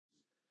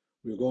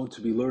We're going to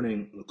be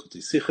learning Chelek the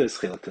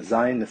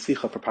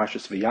Sicha for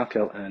Parshas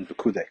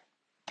Vayakhel.Pekudei.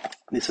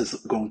 This is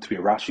going to be a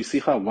Rashi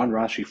Sicha, one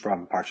Rashi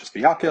from Parshas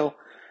Vayakhel,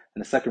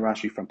 and a second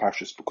Rashi from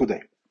Parshas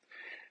Pekudei.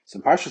 So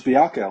in Parshas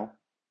Vayakhel,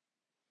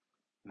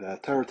 the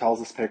Torah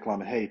tells us, Perek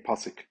Lamed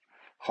Pasuk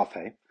Chaf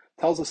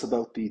tells us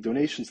about the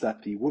donations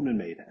that the woman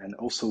made, and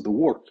also the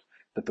work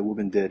that the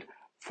woman did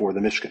for the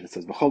Mishkan. It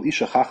says, B'chol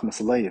isha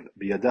chachmas leiv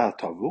b'yada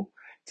tavu.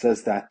 It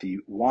says that the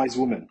wise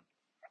woman,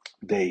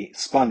 they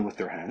spun with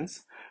their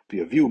hands, and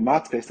they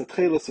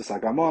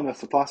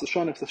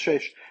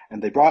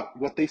brought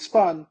what they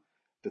spun,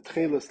 the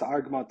tchelis, the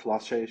argman,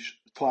 tlas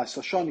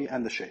shani,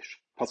 and the shesh.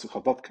 Pasuk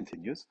Chavot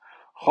continues,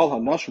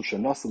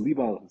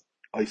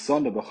 it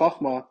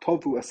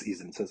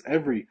says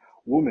every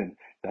woman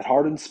that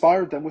heart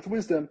inspired them with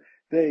wisdom,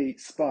 they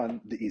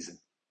spun the izin.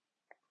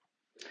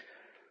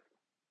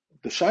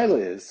 The shaila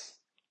is,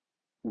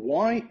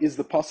 why is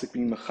the pasuk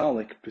being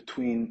mechalik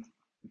between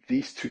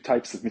these two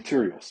types of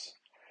materials?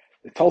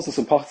 It tells us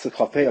in Pasuk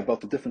Chafei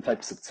about the different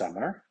types of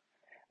tzamar,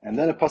 and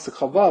then in Pasuk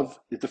Chavav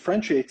it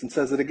differentiates and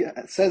says it again.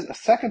 It says a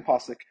second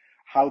pasuk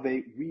how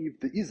they weave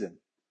the izin.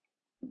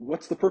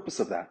 What's the purpose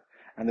of that?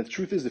 And the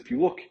truth is, if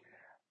you look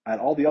at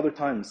all the other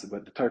times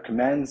that the Torah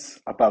commands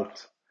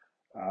about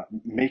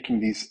making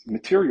these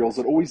materials,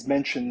 it always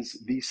mentions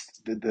the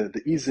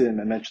izin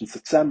and mentions the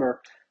tzamar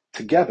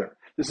together.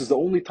 This is the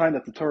only time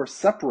that the Torah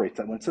separates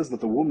that. When it says that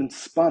the woman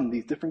spun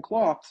these different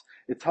cloths,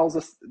 it tells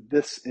us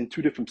this in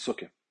two different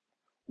psukim.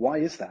 Why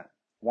is that?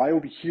 Why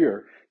over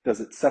here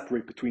does it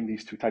separate between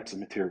these two types of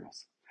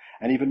materials?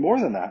 And even more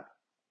than that,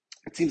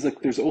 it seems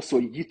like there's also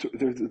a yitu,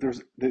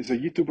 there's a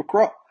yitu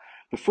b'kra.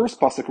 The first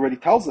pasuk already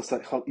tells us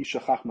that chal isha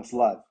chachmas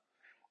lav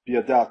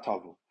b'yada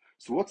tavu.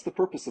 So what's the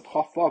purpose of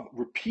Chaf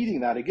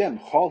repeating that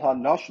again? Chal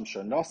ha-nashim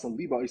she'nasan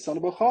liba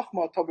isana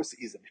b'chachma tavus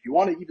izim. If you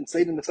want to even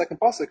say it in the second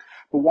pasuk,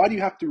 but why do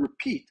you have to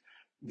repeat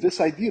this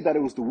idea that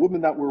it was the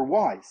women that were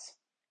wise?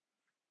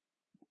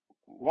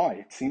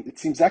 Why? It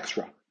seems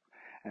extra.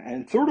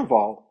 And third of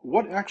all,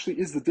 what actually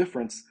is the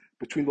difference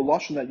between the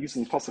lashon that uses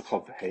in Pasuk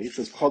Chav Hey? It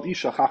says Chal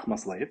Isha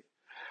Chachmas Leiv,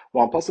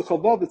 while in Pasuk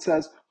Chavav it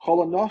says Chal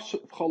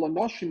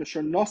Anashim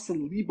Asher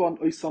Nasan Liban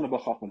Oisana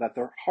B'Chachma, that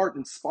their heart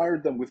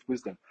inspired them with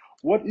wisdom.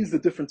 What is the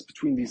difference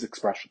between these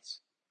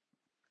expressions?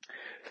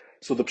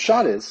 So the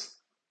pshat is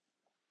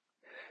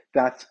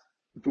that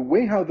the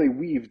way how they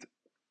weaved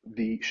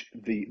the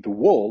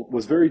wool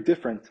was very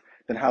different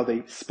than how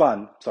they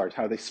spun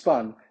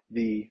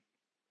the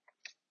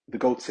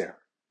goat's hair.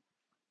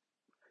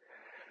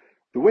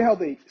 The way how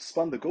they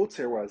spun the goat's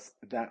hair was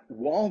that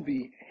while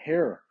the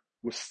hair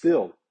was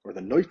still, or the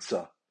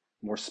noitza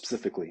more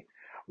specifically,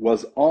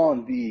 was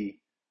on the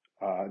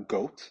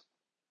goat,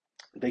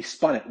 they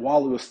spun it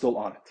while it was still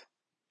on it.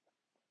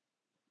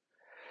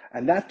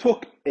 And that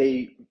took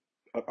a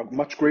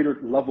much greater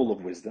level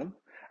of wisdom.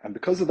 And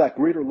because of that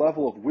greater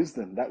level of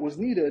wisdom that was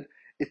needed,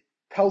 it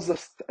tells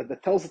it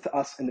to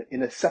us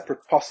in a separate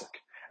pasuk.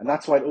 And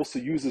that's why it also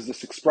uses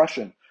this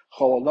expression,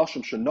 Chol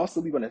Nashim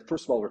Shenasa Liban. It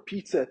first of all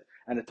repeats it,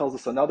 and it tells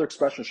us another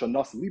expression,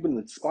 Shanas Liban,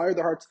 inspire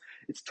their hearts.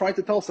 It's trying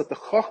to tell us that the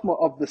chachma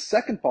of the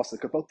second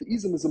pasuk about the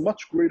izim is a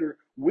much greater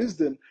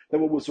wisdom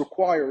than what was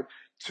required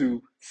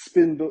to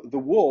spin the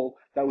wool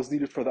that was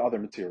needed for the other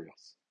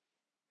materials.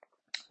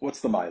 What's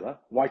the maila?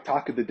 Why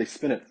taka did they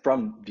spin it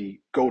from the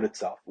goat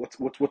itself?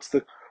 What's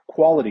the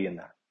quality in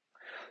that?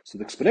 So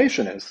the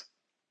explanation is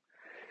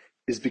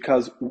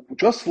because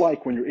just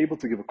like when you're able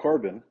to give a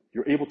korban,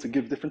 you're able to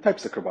give different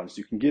types of korbanos.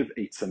 You can give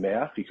a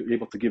tzameach, you're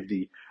able to give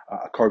the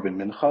korban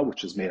mincha,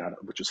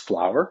 which is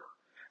flour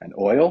and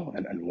oil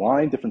and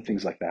wine, different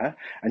things like that.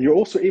 And you're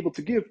also able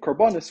to give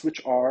korbanos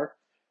which are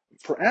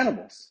for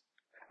animals.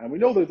 And we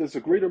know that there's a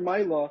greater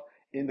maila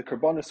in the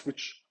korbanos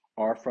which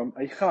are from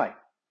a chai.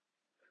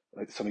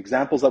 Like some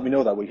examples that we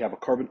know that we have a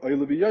korban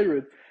oil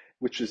v'yared,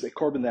 which is a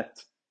korban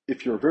that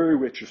if you're very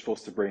rich, you're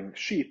supposed to bring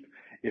sheep.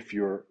 If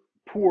you're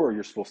poor,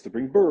 you're supposed to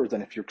bring birds,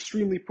 and if you're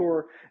extremely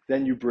poor,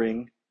 then you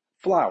bring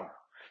flour.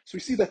 So we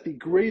see that the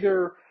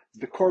greater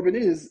the korban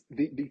is,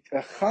 the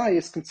chai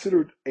is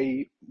considered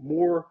a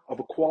more of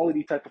a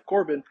quality type of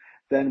korban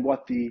than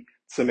what the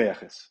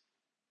tzameach is.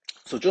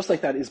 So just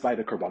like that is by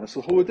the korbanos.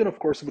 So Huludin, of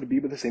course, would be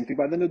the same thing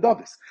by the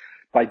nedavis.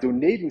 By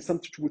donating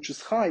something which is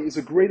chai is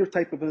a greater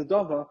type of a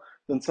nedava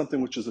than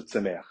something which is a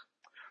tzameach.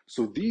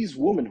 So these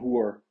women who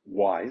are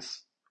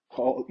wise,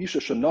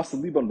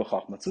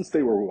 since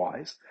they were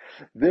wise,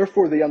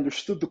 therefore they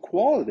understood the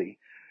quality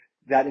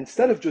that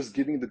instead of just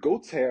giving the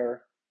goat's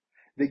hair,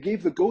 they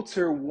gave the goat's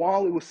hair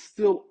while it was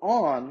still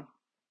on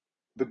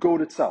the goat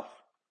itself.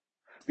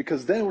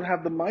 Because then it would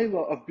have the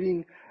maila of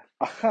being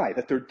a chai,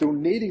 that they're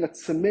donating a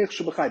tzemech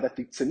shebachai, that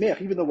the tzemech,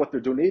 even though what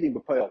they're donating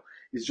b'payel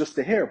is just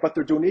the hair, but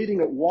they're donating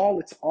it while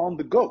it's on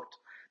the goat.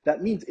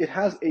 That means it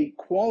has a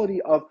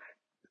quality of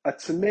a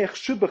tzemech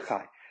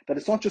shebachai, that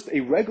it's not just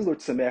a regular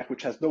tzemech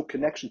which has no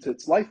connection to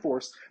its life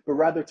force, but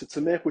rather it's a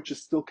tzemech which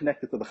is still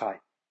connected to the chai.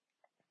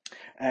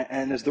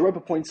 And as the Rebbe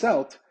points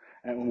out,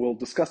 and we'll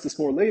discuss this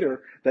more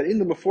later, that in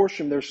the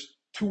Meforshim there's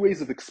two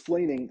ways of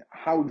explaining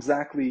how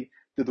exactly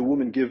did the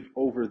woman give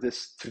over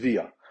this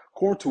tviyah.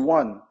 According to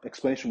one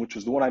explanation, which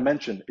is the one I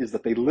mentioned, is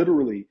that they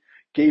literally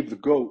gave the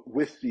goat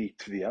with the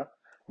tvia,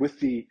 with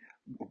the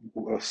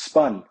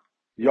spun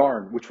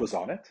yarn which was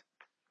on it.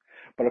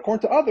 But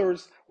according to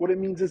others, what it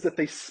means is that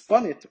they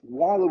spun it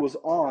while it was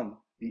on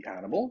the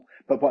animal,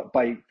 but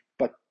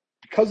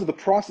because of the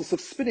process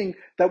of spinning,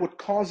 that would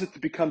cause it to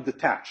become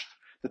detached.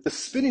 That the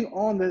spinning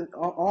on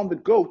the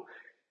goat,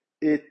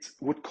 it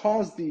would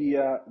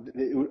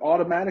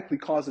automatically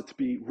cause it to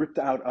be ripped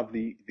out of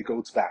the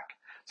goat's back.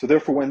 So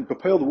therefore, when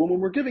the women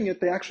were giving it,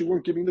 they actually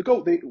weren't giving the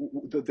goat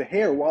the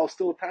hair while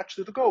still attached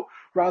to the goat.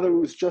 Rather, it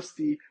was just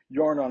the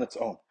yarn on its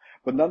own.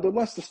 But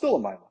nonetheless, there's still a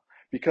mila,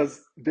 because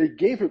they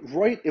gave it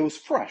right, it was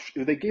fresh.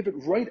 They gave it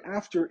right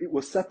after it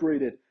was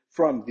separated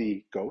from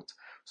the goat.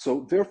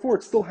 So therefore,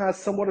 it still has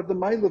somewhat of the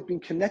mila of being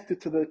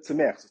connected to the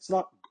tzemech. So it's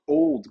not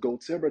old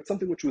goat's hair, but it's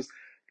something which was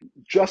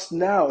just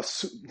now,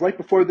 right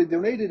before they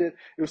donated it,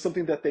 it was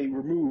something that they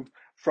removed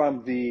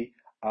from the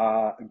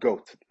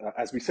goat,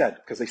 as we said,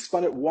 because they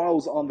spun it while it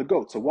was on the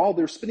goat. So while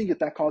they're spinning it,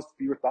 that caused it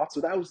to be ripped off. So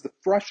that was the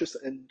freshest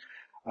and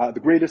the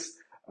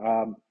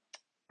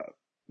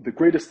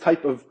greatest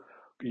type of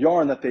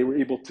yarn that they were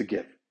able to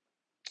give.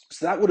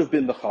 So that would have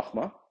been the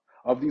chachma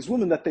of these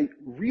women, that they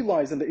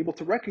realized and they're able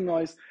to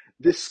recognize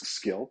this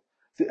skill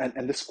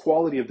and this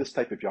quality of this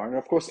type of yarn. And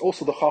of course,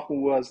 also the chachma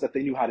was that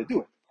they knew how to do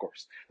it, of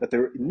course, that they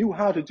knew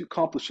how to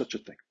accomplish such a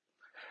thing.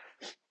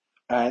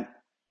 And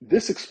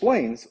this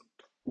explains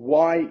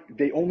why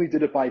they only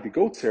did it by the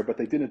goat's hair, but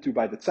they didn't do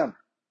by the tzemer.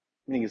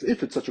 Meaning, is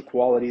if it's such a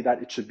quality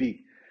that it should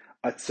be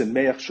a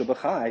tzemeach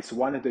shabachai, so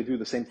why didn't they do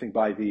the same thing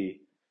by the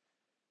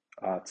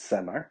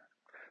tzemer?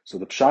 So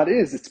the pshat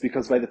is, it's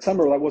because by the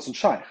tzemer that wasn't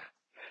shaykh.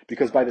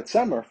 Because by the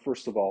tzemer,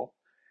 first of all,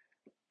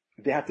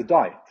 they had to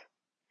dye it.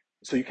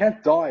 So you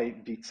can't dye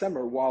the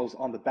tzemer while it's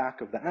on the back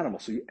of the animal.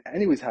 So you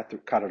anyways had to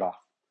cut it off.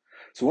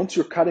 So once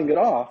you're cutting it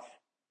off,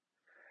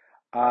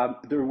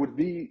 there would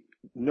be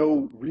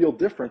no real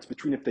difference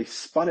between if they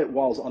spun it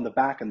while it's on the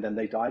back and then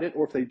they dyed it,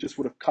 or if they just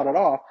would have cut it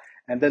off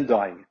and then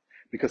dyeing it.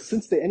 Because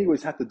since they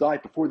anyways had to dye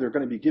it before they're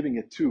going to be giving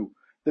it to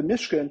the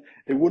Mishkan,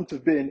 it wouldn't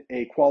have been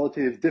a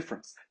qualitative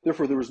difference.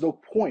 Therefore, there was no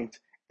point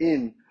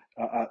in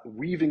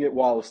weaving it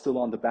while it's still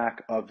on the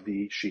back of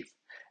the sheath.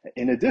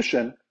 In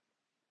addition,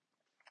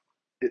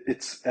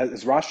 it's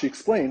as Rashi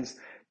explains,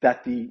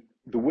 that the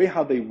way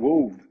how they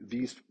wove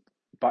these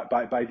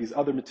by these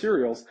other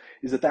materials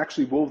is that they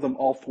actually wove them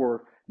all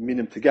four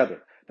minim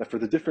together. That for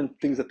the different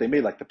things that they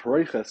made, like the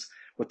Parshas,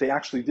 what they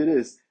actually did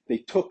is they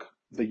took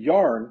the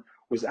yarn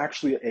was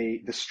actually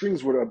the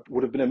strings would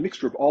have been a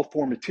mixture of all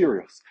four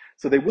materials.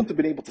 So they wouldn't have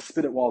been able to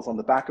spin it while it's on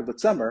the back of the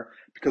tzemer,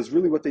 because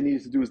really what they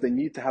needed to do is they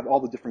need to have all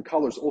the different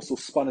colors also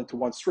spun into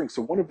one string.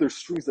 So one of their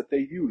strings that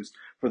they used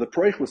for the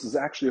Parshas is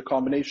actually a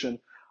combination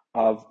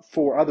of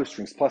four other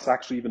strings, plus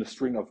actually even a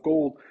string of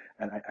gold,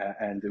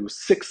 and it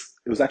was six.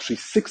 It was actually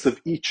six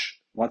of each.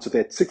 Once they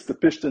had six of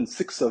pishtan,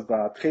 six of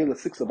tchela,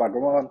 six of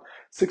agaron,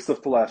 six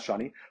of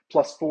shani,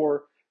 plus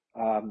four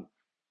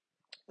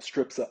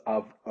strips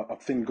of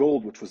thin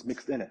gold, which was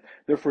mixed in it.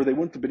 Therefore, they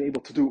wouldn't have been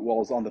able to do it while it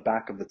was on the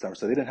back of the tzemer.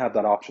 So they didn't have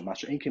that option.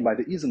 Masha came by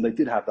the Iyun, they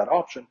did have that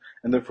option,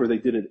 and therefore they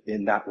did it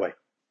in that way.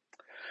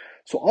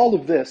 So all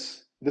of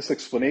this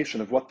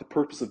explanation of what the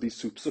purpose of these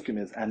two psukim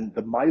is, and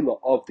the maila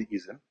of the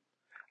Iyun,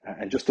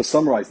 and just to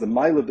summarize, the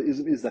maila of the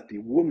Iyun is that the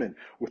woman,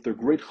 with their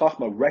great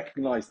chachma,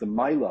 recognized the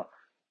maila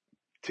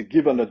to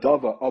give a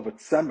nadava of a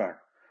tzemer,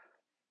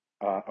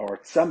 or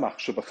tzemach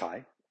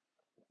shabachai,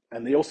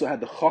 and they also had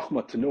the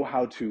chachma to know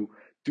how to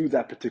do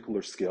that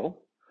particular skill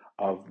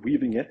of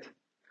weaving it.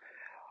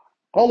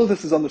 All of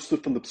this is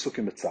understood from the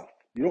psukim itself.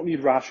 You don't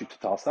need Rashi to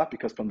tell us that,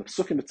 because from the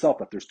psukim itself,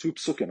 that there's two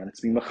psukim, and it's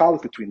being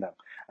mechalik between them,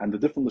 and the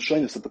different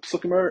lashonos that the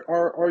psukim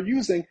are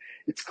using,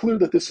 it's clear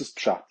that this is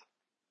pshat.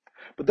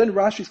 But then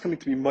Rashi is coming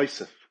to be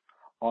moisef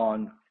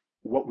on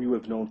what we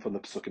would have known from the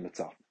psukim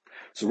itself.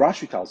 So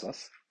Rashi tells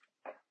us,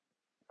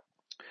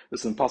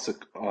 this is in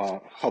pasuk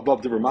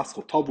Chabav Divrei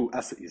Maschil Tavu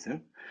Asa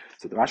Iyun.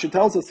 So the Rashi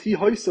tells us, Hi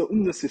hoisa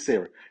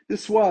umna.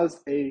 This was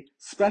a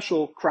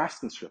special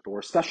craftsmanship or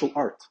a special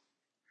art.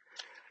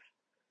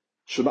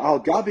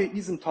 Shema'al gabe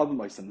izim tavu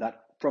ma'isem,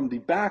 that from the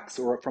backs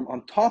or from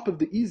on top of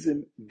the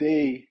izim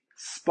they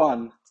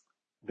spun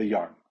the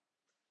yarn.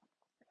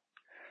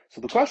 So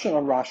the question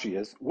on Rashi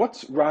is,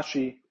 what's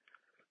Rashi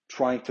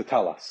trying to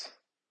tell us?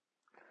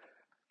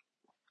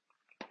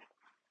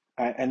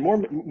 And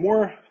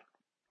more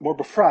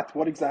befrat,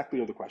 what exactly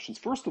are the questions?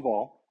 First of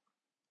all,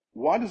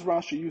 why does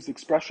Rashi use the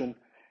expression?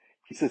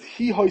 He says,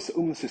 Hi hoisa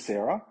umna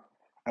sisera,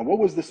 and what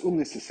was this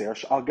umna sisera?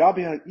 Sh'al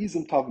gabe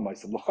izim tavu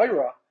ma'isem.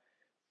 L'chayra,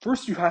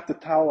 first you have to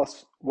tell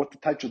us what the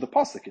type of the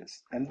pasuk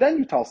is, and then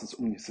you tell us it's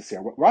umni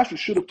sisera. What Rashi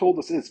should have told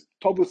us is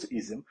tovus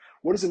izim.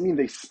 What does it mean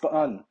they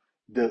spun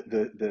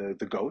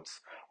the goats?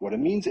 What it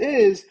means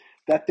is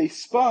that they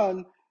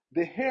spun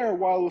the hair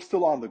while it was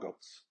still on the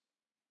goats.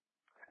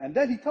 And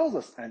then he tells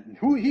us, and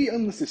who he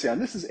umni sisera,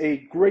 and this is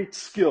a great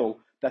skill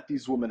that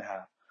these women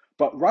have.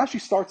 But Rashi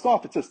starts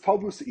off, it says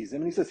Tavus Izim,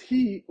 and he says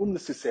he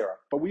Sisera.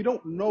 But we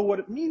don't know what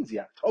it means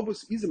yet.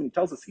 Tavus Izim, and he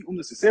tells us he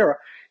Sisera.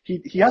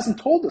 He hasn't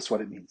told us what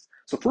it means.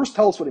 So first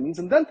tell us what it means,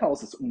 and then tell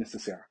us it's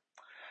Sisera.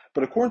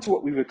 But according to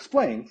what we've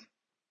explained,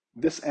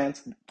 this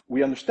answer,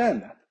 we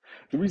understand that.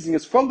 The reason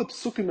is from the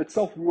Psukim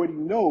itself, we already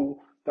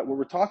know that what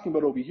we're talking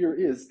about over here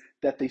is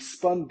that they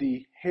spun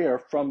the hair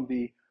from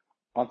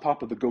on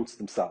top of the goats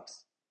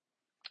themselves.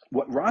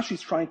 What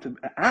Rashi's trying to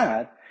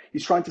add,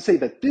 he's trying to say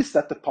that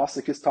the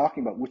pasuk is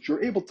talking about, which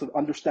you're able to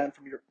understand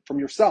from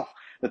yourself,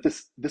 that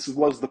this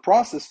was the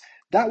process,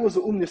 that was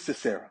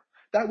Sisera.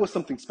 That was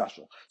something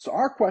special. So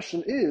our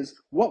question is,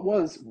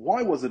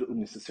 why was it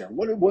Sisera?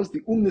 What was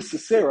the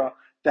Sisera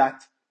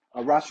that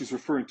Rashi is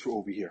referring to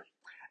over here?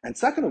 And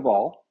second of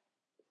all,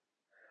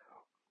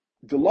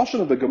 the lashon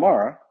of the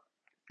Gemara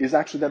is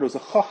actually that it was a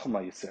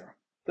Chachma Yisera.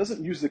 It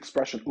doesn't use the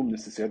expression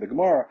Sisera. The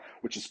Gemara,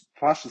 which is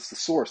Parshas, the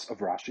source of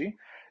Rashi,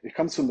 it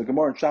comes from the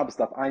Gemara in Shabbos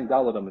Daf Ayin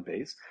Daled on the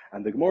base,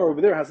 and the Gemara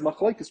over there has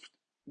machlokes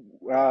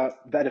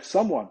that if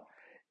someone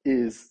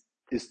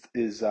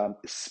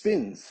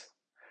spins,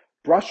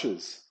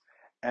 brushes,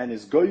 and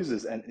is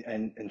goizes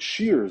and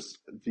shears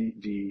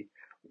the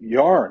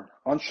yarn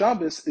on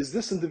Shabbos, is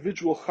this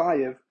individual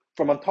chayev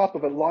from on top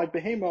of a live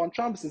behema on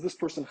Shabbos? Is this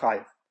person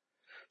chayev?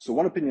 So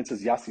one opinion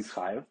says yes, he's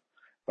chayev.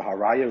 The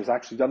haraya was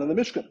actually done in the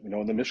Mishkan. In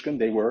the Mishkan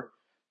they were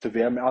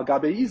teveya al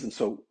gabe izim.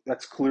 So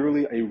that's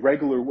clearly a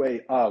regular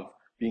way of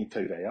being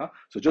teveya.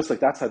 So just like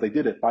that's how they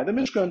did it by the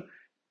Mishkan,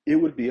 it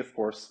would be, of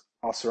course,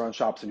 asur on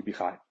Shabbos and you'd be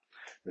chayev.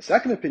 The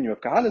second opinion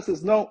of Kahana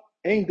says no,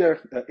 ein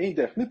derech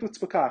niputz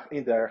bekach,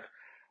 ein derech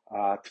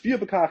tefiyah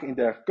bekach, ein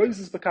derech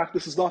goizes bekach.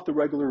 This is not the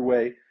regular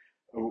way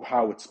of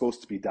how it's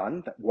supposed to be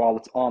done, that while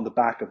it's on the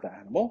back of the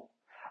animal.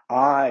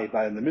 By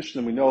in the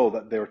Mishnah we know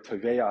that they were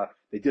teveya,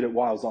 they did it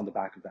while it was on the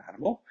back of the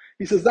animal.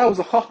 He says that was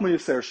a Chachma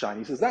Yisera shine.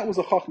 He says that was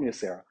a Chachma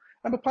Yisera.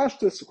 And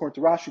Parshas, according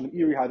to Rashi and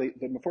Iri, how the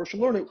Meforshim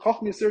learn it,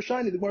 Chachma Yisera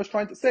shine, the Gemara is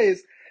trying to say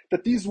is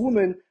that these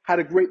women had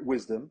a great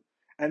wisdom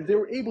and they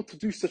were able to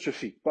do such a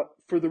feat. But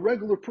for the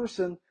regular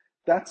person,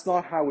 that's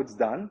not how it's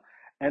done,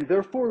 and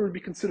therefore it would be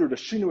considered a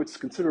shinu. It's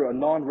considered a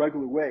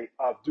non-regular way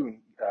of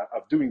doing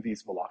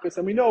these malachas.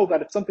 And we know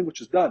that it's something which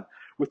is done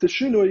with the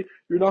shinui,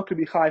 you're not going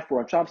to be high for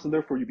on Shabbos, and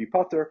therefore you'd be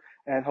pater,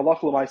 and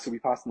halacha l'maisa we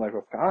pass in the life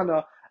of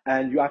kahana,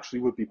 and you actually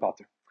would be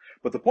pater.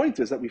 But the point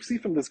is that we see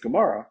from this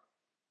Gemara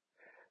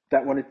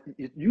that when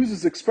it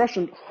uses the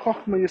expression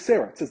chachma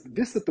yasera, it says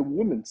this that the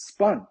woman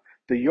spun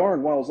the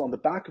yarn while it was on the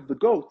back of the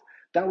goat,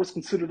 that was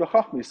considered a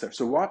chachma yasera.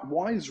 So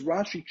why is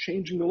Rashi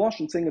changing the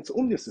lashon, saying it's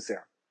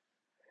yasera?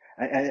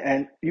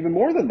 And even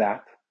more than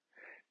that,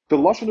 the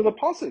lashon of the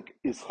pasuk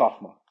is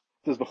chachma.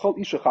 It says v'chol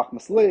isha chachma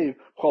slave,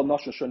 v'chol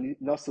nasha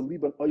nasa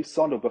liban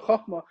oisana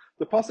v'chachma.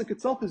 The pasuk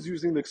itself is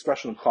using the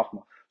expression of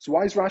chachma. So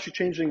why is Rashi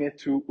changing it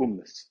to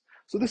umnis?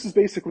 So this is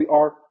basically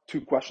our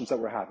two questions that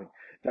we're having.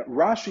 That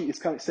Rashi is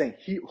kind of saying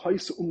he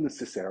haisa umnis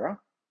sisera,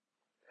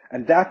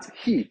 and that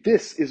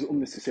this is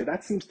umnis sisera.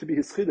 That seems to be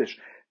his chiddush,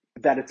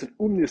 that it's an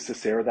umnis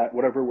sisera, that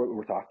whatever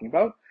we're talking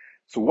about.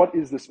 So what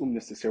is this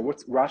umnis sisera?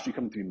 What's Rashi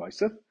coming to be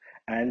ma'aseh?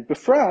 And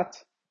befrat,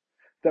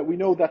 that we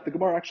know that the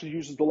Gemara actually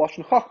uses the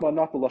lashon chachma,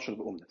 not the lashon of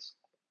umnis.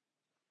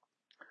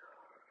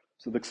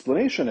 So the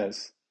explanation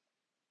is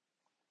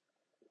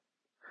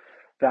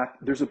that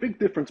there's a big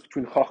difference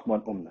between chachma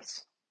and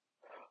umnis.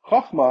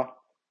 Chachma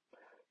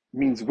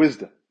means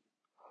wisdom,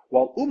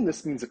 while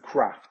umnis means a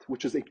craft,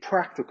 which is a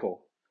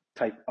practical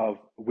type of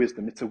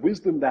wisdom. It's a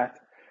wisdom that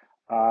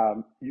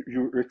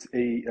it's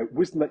a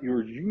wisdom that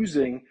you're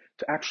using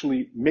to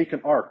actually make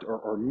an art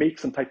or make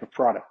some type of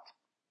product.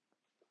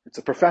 It's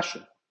a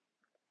profession.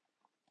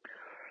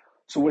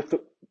 So if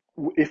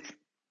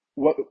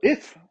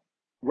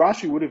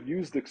Rashi would have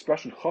used the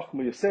expression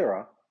chachma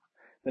yasera,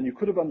 then you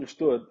could have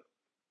understood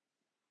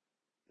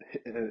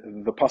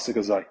the pasuk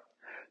azay,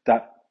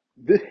 that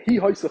he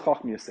hoisa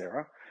chachma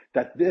yasera,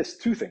 that this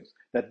two things,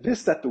 that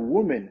the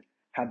woman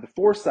had the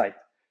foresight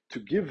to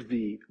give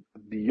the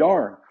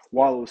yarn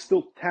while it was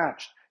still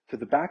attached to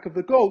the back of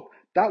the goat,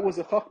 that was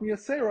a chachma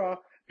yasera,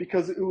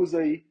 because it was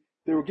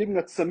they were giving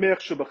a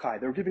tzameach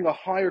shebachai. They were giving a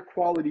higher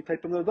quality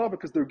type of nadav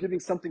because they were giving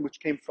something which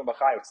came from a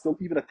chai. It's still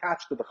even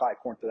attached to the chai,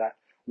 according to that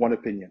one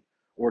opinion,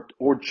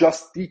 or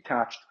just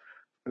detached,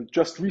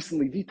 just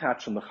recently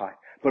detached from the chai.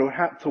 But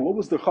so what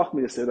was their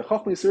chachma yasera? The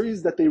chachma yasera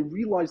is that they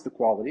realized the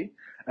quality,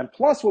 and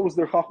plus what was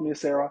their chachma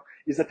yasera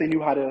is that they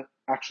knew how to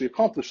actually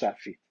accomplish that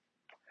feat.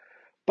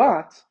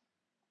 But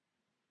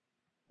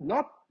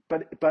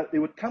it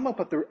would come up,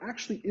 but there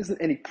actually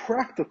isn't any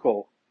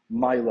practical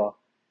maila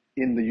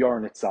in the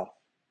yarn itself.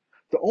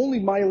 The only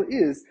mile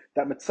is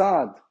that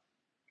mitzad,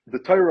 the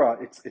Torah,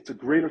 it's a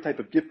greater type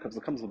of gift because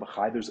it comes with a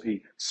chai. There's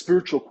a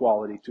spiritual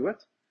quality to it,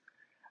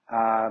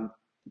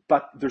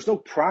 but there's no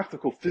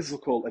practical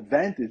physical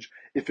advantage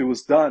if it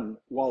was done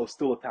while it's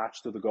still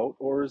attached to the goat,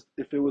 or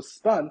if it was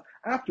spun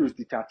after it's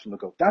detached from the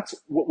goat. That's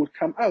what would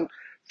come out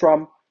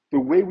from the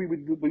way we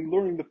would be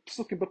learning the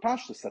psukim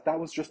b'Parshas, that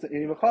was just an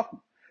inim chachma.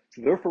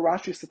 So therefore,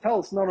 Rashi is to tell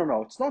us,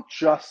 no, it's not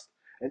just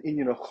an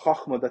Inyan of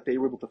Chachma that they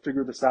were able to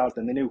figure this out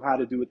and they knew how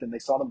to do it and they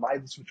saw the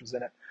Midas which was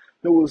in it.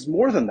 No, it was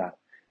more than that.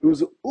 It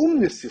was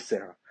Umnis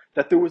Yisera,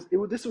 that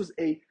this was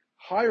a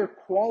higher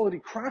quality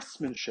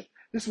craftsmanship.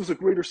 This was a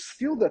greater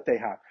skill that they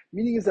had.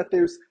 Meaning is that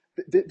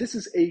this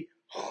is a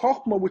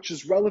Chachma which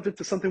is relevant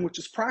to something which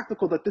is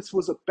practical, that this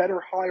was a better,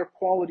 higher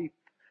quality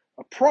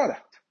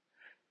product.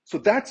 So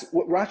that's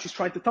what Rashi's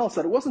trying to tell us,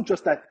 that it wasn't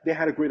just that they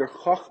had a greater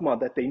chachma,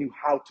 that they knew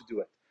how to do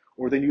it,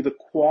 or they knew the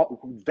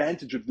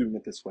advantage of doing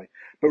it this way,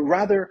 but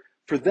rather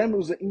for them it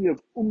was an inyan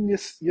of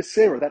umnis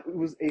yasera, that it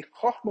was a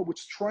chachma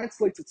which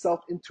translates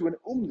itself into an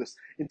umnis,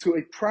 into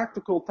a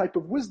practical type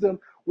of wisdom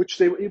which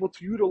they were able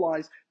to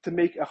utilize to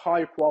make a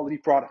higher quality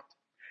product.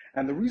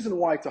 And the reason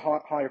why it's a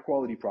higher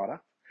quality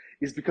product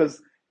is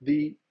because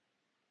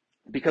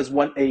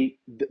when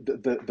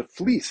the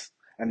fleece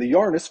and the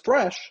yarn is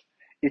fresh,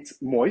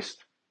 it's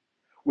moist,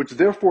 which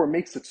therefore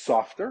makes it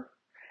softer.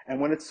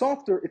 And when it's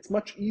softer, it's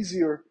much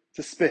easier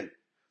to spin.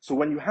 So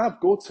when you have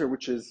goat's hair,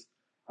 which is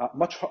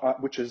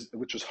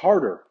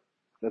harder,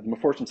 the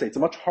Meforshim say it's a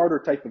much harder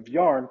type of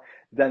yarn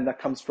than that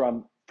comes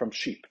from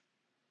sheep.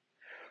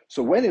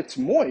 So when it's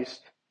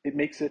moist, it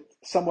makes it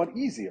somewhat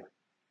easier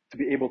to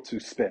be able to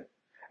spin.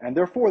 And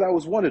therefore, that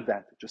was one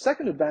advantage. A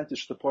second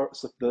advantage the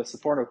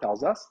Seforno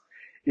tells us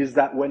is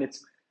that when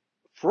it's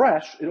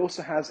fresh, it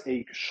also has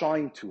a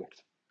shine to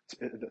it.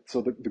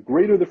 So the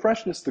greater the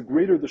freshness, the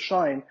greater the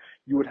shine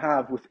you would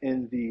have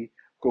within the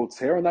goat's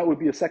hair, and that would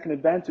be a second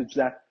advantage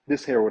that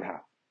this hair would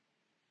have.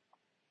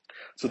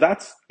 So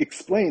that's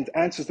explained,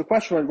 answers the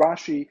question on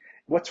Rashi,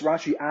 what's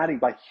Rashi adding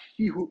by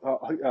he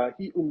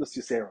umnas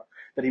yisera,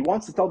 that he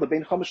wants to tell the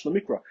Bein Chamish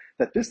Lemikra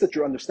that this that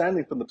you're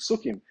understanding from the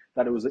Psukim,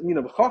 that it was an inyan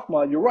of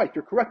Chachma, you're right,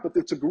 you're correct, but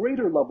it's a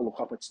greater level of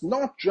Chachma. It's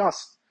not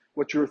just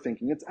what you're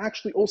thinking, it's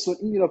actually also an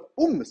inyan of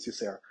umnas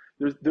yisera.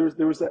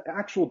 There was an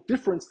actual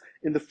difference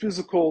in the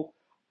physical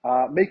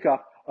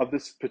makeup of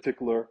this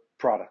particular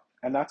product.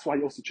 And that's why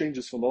he also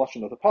changes from the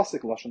Lashon of the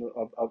Pasuk, the Lashon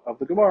of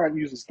the Gemara, and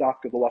uses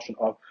Dafka, the Lashon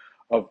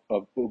of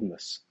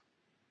Ugnas.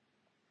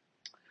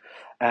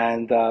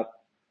 And the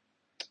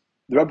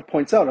Rebbe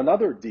points out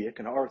another diak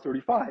in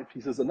R35. He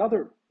says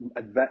another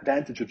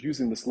advantage of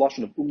using this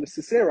Lashon of Ugnas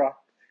Sisera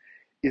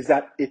is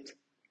that it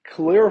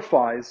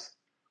clarifies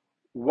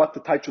what the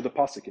taich of the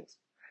Pasuk is.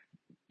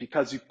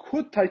 Because you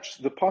could touch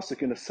the pasuk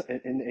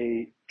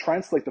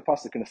translate the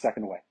pasuk in a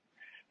second way.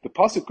 The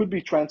pasuk could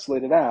be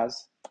translated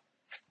as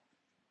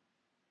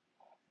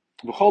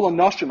 "V'chol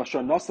hanashim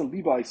asher nasa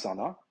liba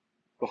isana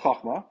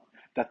v'chachma,"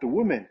 that the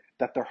women,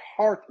 that their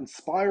heart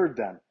inspired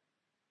them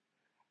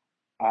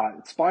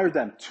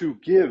to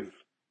give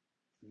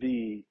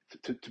to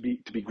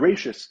be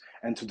gracious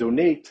and to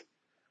donate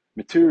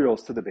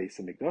materials to the Beis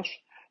Hamikdash.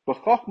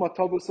 V'chachma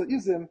tavos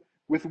ha'izim,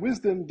 with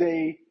wisdom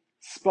they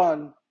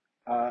spun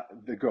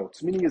the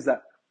goats. Meaning is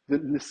that the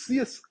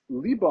Nesias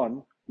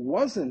Liban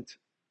wasn't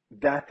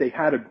that they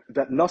had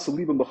that Nasa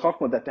Liban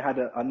b'chachma, that they had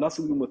a Nasa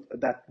Liban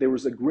that there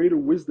was a greater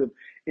wisdom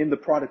in the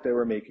product they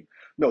were making.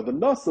 No, the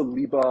Nasa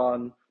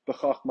Liban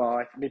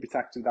b'chachma, maybe it's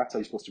actually, that's how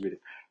you're supposed to read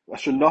it.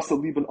 Nasa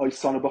Liban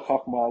oisana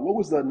b'chachma. What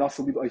was the Nasa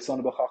Liban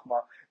oisana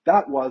b'chachma?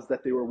 That was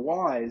that they were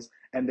wise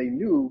and they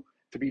knew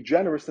to be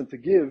generous and to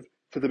give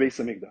to the Beis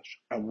Hamikdash.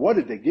 And what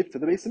did they give to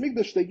the Beis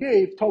Hamikdash? They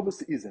gave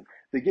Tovas Izin.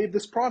 They gave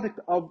this product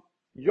of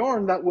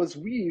yarn that was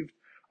weaved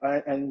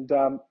and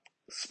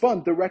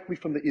spun directly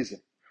from the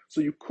izin. So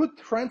you could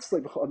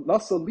translate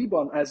Nasa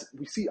Liban, as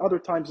we see other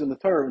times in the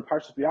Torah, in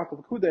Parshas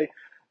Vayakhel.Pekudei,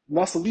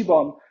 Nasa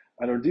Liban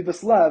and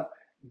Erdivas Lev,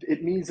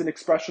 it means an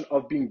expression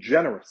of being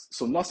generous.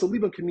 So Nasa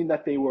Liban can mean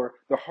that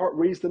their heart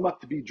raised them up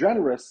to be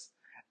generous,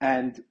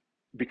 and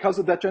because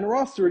of that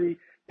generosity,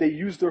 they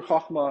used their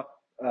chachma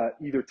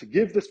either to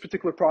give this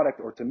particular product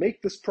or to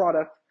make this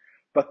product.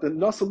 But the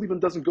Nasa Liban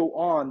doesn't go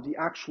on the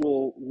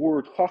actual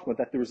word Chachma,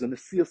 that there was a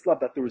Nesias Lav,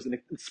 that there was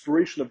an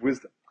inspiration of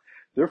wisdom.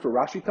 Therefore,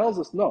 Rashi tells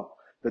us, no,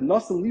 the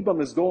Nasa Liban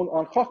is going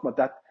on Chachma,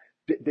 that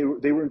they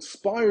were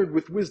inspired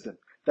with wisdom,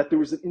 that there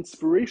was an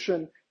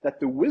inspiration, that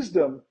the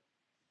wisdom,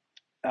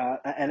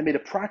 and it made a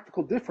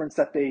practical difference,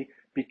 that they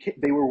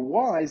were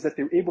wise, that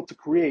they were able to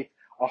create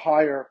a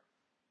higher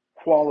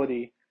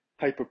quality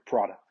type of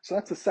product. So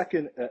that's the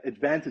second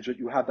advantage that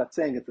you have, that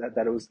saying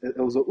that it was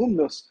a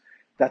umnus,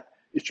 that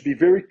it should be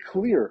very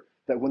clear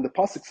that when the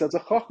pasuk says a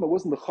chachma, it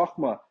wasn't the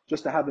chachma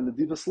just to have in the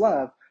divas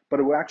lav, but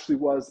it actually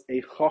was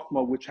a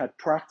chachma which had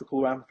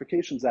practical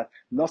ramifications, that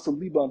nasa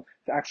liban,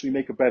 to actually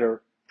make a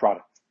better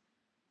product.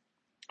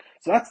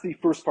 So that's the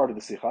first part of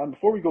the sikha. And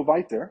before we go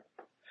weiter,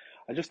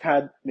 I just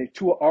had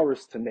 2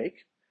 hours to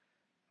make.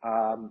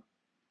 So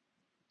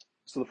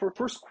the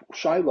first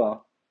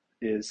shaila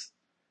is,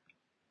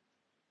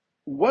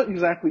 what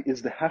exactly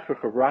is the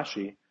hechach of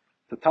Rashi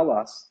to tell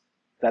us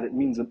that it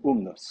means an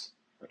umnus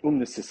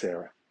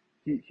sisera?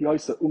 He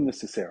always said umnus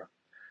sisera.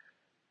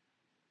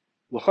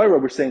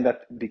 L'chayra, we're saying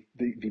that the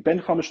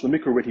Ben Chamish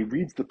Lemikra, when he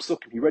reads the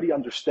psukim, he already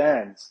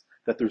understands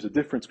that there's a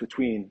difference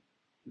between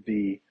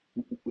the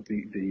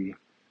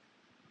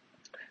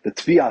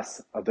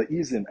tvias of the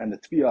izin and the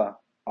tvia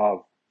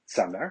of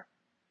samer.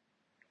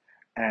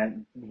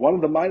 And one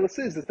of the milas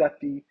is that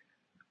the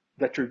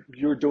that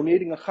you're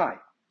donating a chai.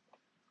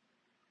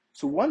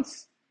 So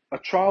once a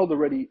child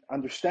already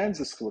understands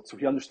this split, so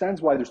he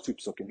understands why there's two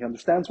psukim, he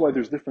understands why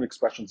there's different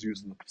expressions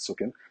used in the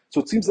psukim,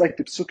 so it seems like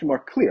the psukim are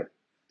clear.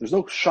 There's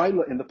no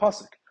shaila in the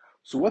pasuk.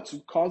 So what's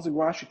causing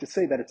Rashi to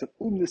say that it's an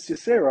umnis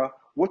yasera?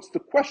 What's the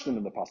question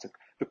in the pasuk?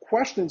 The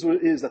question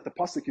is that the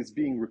pasuk is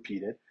being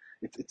repeated.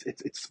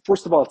 It's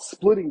first of all, it's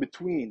splitting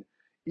between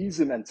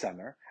izim and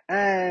tzemer,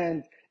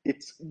 and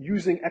it's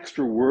using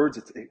extra words.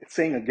 It's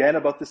saying again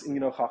about this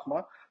inyan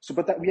chachma. So,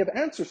 but that we have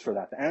answers for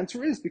that. The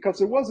answer is because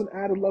there was an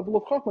added level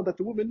of chachma that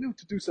the woman knew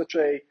to do such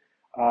a,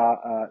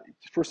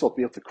 first of all, to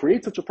be able to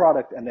create such a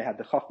product, and they had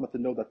the chachma to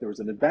know that there was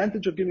an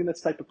advantage of giving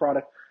this type of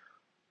product.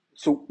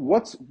 So,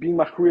 what's being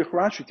machriyach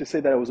Rashi to say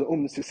that it was an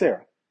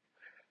necessary?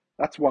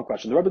 That's one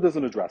question. The Rebbe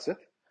doesn't address it.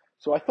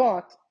 So I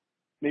thought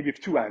maybe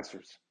of two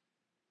answers.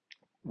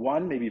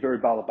 One, maybe very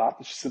balabat,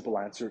 the simple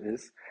answer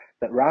is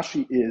that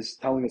Rashi is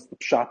telling us the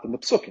pshat and the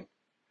psukim.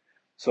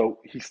 So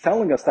he's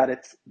telling us that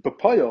it's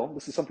b'poyel,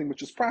 this is something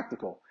which is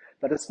practical,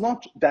 that it's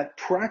not, that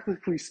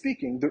practically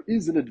speaking, there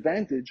is an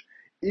advantage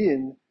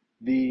in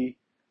the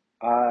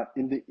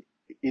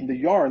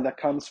yarn that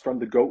comes from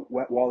the goat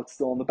while it's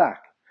still on the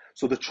back.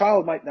 So the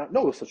child might not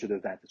know such an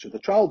advantage. So the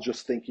child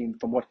just thinking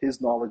from what his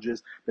knowledge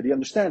is, that he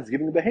understands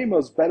giving the behema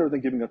is better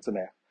than giving a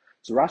tzemeh.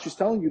 So Rashi's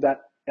telling you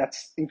that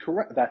that's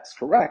incorrect. That's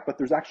correct, but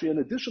there's actually an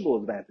additional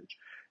advantage,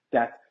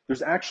 that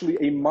there's actually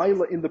a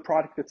mila in the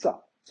product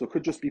itself. So it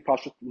could just be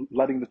Pasha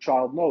letting the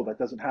child know that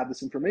doesn't have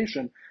this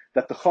information,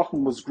 that the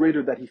chachma was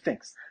greater than he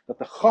thinks, that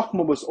the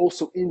chachma was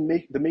also in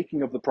the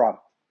making of the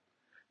product.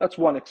 That's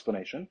one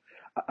explanation.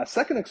 A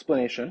second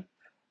explanation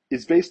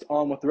is based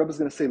on what the Rebbe is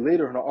going to say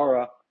later in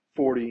Ara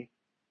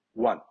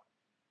 41.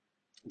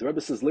 The Rebbe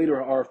says later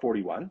in Ara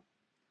 41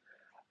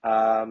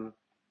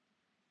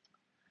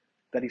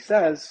 that he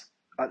says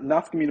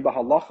nafkamina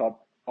b'halacha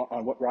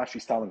on what Rashi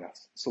is telling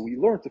us. So we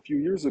learned a few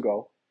years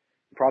ago,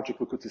 in Project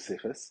Likutei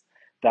Sichos,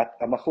 that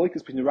a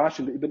machlokes between Rashi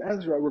and Ibn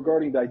Ezra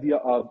regarding the idea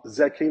of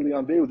zeh keli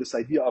anveu, this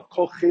idea of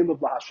kol chelav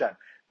laHashem,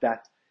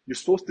 that you're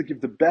supposed to give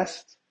the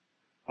best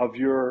of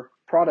your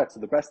products,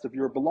 the best of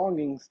your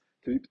belongings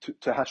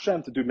to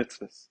Hashem to do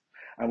mitzvahs.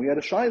 And we had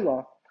a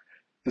shaila,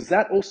 does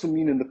that also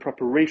mean in the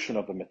preparation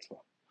of the mitzvah?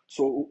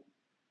 So,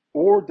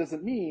 or does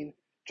it mean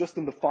just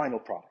in the final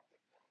product?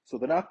 So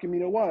the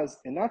nafkamina was,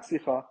 in that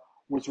sicha,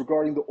 was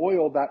regarding the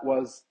oil that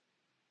was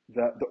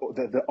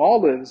the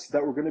olives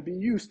that were going to be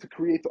used to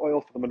create the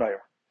oil for the menorah.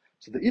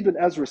 So the Ibn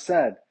Ezra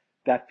said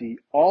that the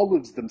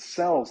olives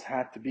themselves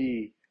had to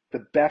be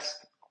the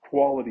best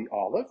quality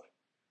olive.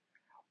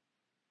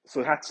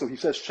 So he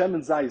says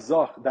shemen zay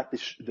zach, that the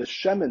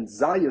shemen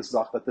zay is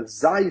zach, that the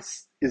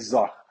zayis is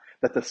zach,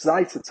 that the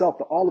zayis itself,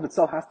 the olive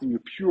itself, has to be a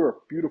pure,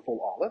 beautiful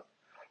olive.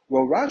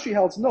 Well, Rashi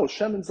holds no,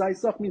 shemen zay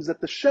zach means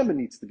that the shemen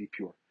needs to be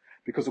pure,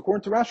 because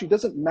according to Rashi, it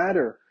doesn't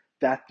matter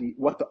that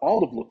what the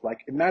olive looked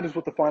like; it matters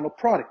what the final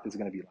product is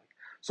going to be like.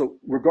 So,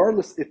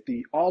 regardless if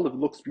the olive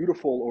looks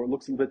beautiful or it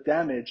looks a little bit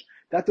damaged,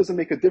 that doesn't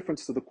make a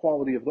difference to the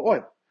quality of the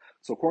oil.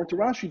 So, according to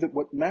Rashi, that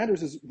what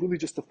matters is really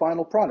just the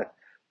final product.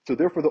 So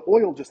therefore, the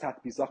oil just had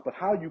to be zach, but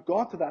how you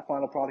got to that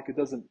final product, it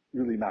doesn't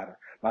really matter.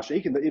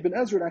 Masha'ekin, the Ibn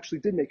Ezra actually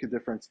did make a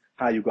difference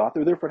how you got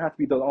there. Therefore, it had to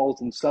be the olives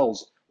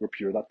themselves were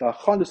pure. That the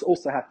chanis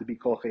also had to be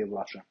kol chayil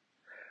l'Hashem.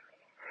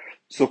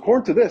 So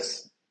according to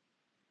this,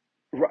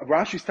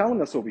 Rashi's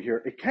telling us over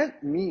here, it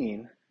can't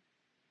mean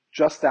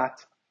just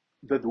that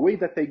the way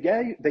that they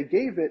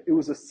gave it, it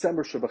was a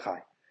semer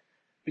shabachai.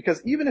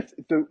 Because even if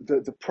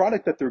the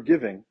product that they're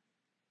giving,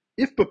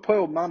 if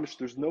b'poel mamish,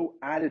 there's no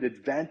added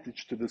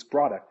advantage to this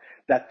product,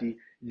 that the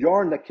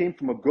yarn that came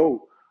from a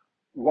goat,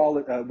 while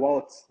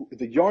it's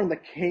the yarn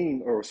that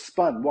came or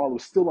spun while it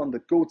was still on the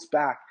goat's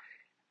back,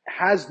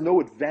 has no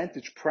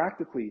advantage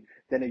practically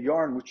than a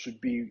yarn which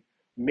should be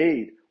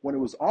made when it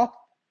was off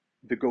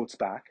the goat's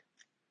back,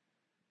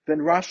 then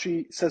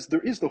Rashi says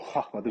there is no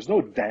chachma, there's no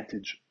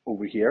advantage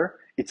over here.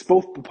 It's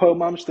both b'poel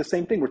mamish, the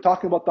same thing. We're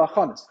talking about the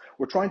achanis.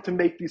 We're trying to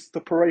make these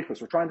teparechos.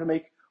 We're trying to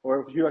make,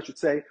 or here I should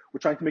say, we're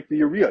trying to make the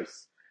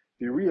urios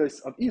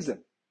of izim.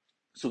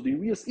 So the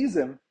urios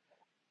izim,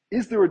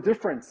 is there a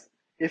difference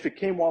if it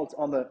came while it's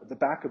on the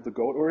back of the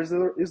goat, or is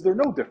there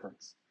no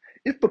difference?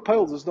 If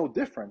b'poel there's no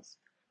difference,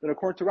 then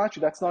according to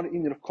Rashi, that's not an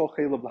inyan of kol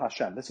chelav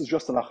l'Hashem. This is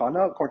just an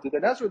achana. According to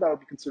the Ezra, that would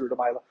be considered a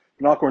mila,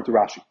 but not according to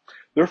Rashi.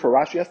 Therefore,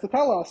 Rashi has to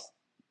tell us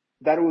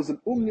that it was an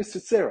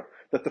sitzera,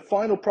 that the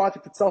final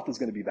product itself is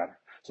going to be better.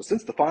 So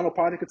since the final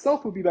product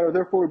itself would be better,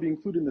 therefore it would be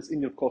included in this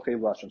inyan of kol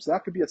chelav l'Hashem. So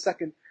that could be a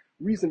second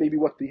reason, maybe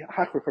what the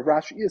hachrich of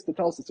Rashi is, to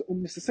tell us it's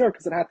necessary,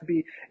 because it had to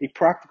be a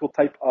practical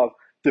type of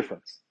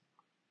difference.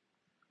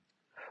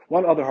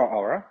 One other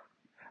ha'ara,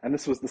 and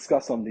this was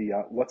discussed on the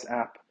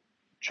WhatsApp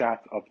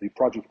chat of the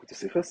Project Likutei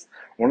Sichos.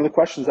 One of the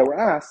questions that were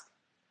asked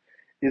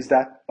is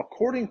that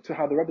according to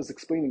how the Rebbe is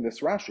explaining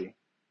this Rashi,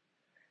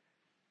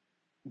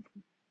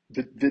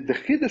 the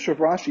chiddush of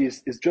Rashi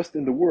is just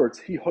in the words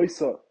he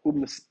hoisa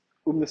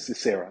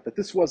umnesisera, that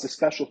this was a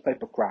special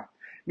type of craft.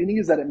 Meaning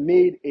is that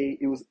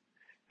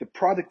the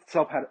product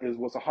itself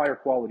was a higher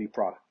quality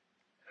product.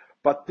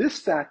 But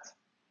this that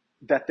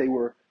they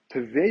were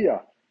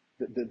teveya,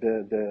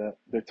 the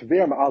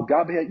teveya al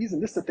gabe ha'izim,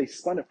 this that they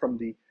spun it from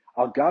the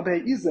al gabe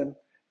ha'izim,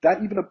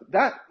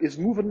 that is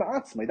moving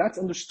ma'atzmai. That's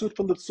understood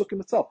from the psukim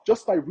itself.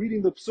 Just by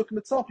reading the psukim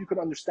itself, you could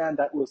understand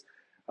that was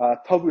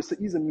tavus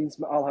ha'izim means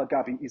ma'al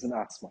ha'gabe izim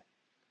atzmai.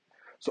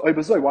 So why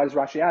does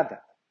Rashi add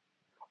that?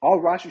 All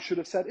Rashi should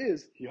have said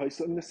is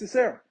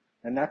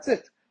and that's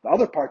it. The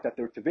other part that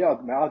they're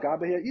teveya ma'al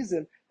gabe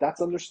ha'izim,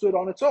 that's understood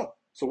on its own.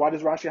 So why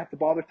does Rashi have to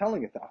bother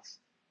telling it to us?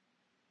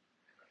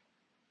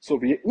 So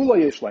the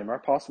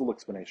possible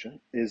explanation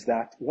is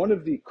that one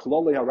of the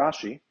Kololei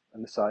HaRashi,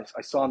 and this I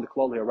saw in the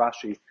Kololei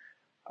HaRashi,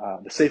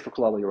 the Sefer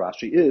Kololei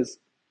HaRashi, is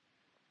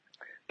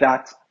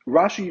that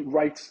Rashi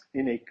writes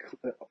in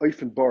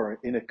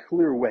a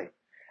clear way.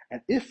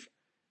 And if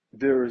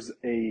there's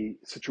a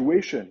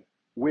situation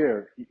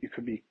where you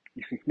can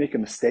make a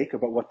mistake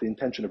about what the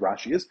intention of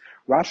Rashi is,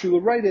 Rashi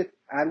will write it,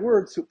 add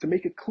words to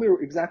make it clear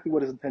exactly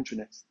what his intention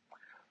is.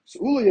 So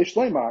Ula Yesh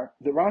Leimar,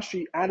 the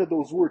Rashi added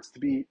those words to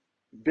be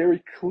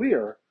very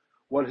clear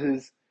what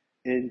his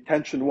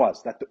intention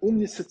was, that the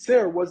Umnis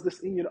Sitzer was this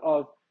inyan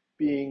of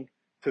being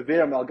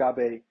Teveya Mal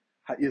Gabe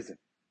Ha'izim.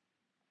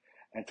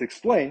 And to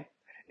explain,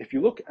 if you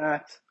look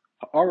at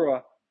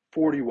Ha'ara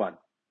 41,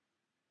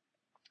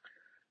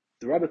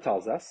 the Rebbe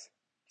tells us,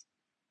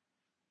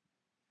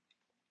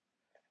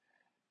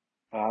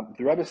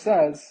 the Rebbe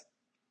says,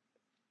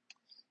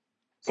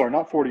 sorry,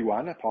 not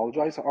 41, I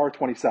apologize, Ha'ara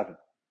 27.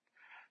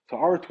 So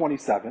Ha'ara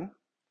 27,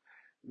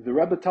 the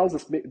Rebbe tells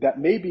us that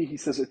maybe, he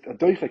says,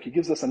 he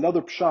gives us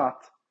another pshat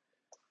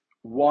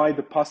why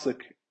the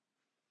pasuk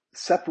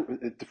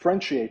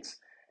differentiates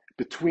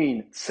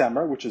between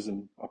tzemer, which is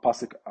a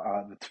pasuk,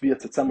 the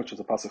tviyat tzemer, which is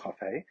a pasuk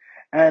hafei,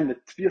 and the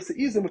tviyat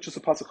seizim, which is a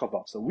pasuk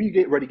havav. So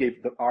we already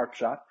gave the our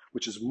pshat,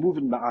 which is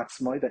moving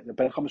ma'atzmai, that the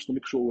Ben Chamish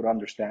Lemikshul would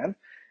understand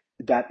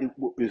that it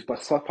is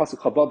pasuk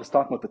havav is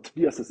talking about the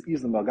tviyat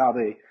seizim al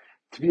gabe,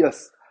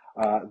 tviyat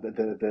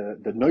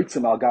the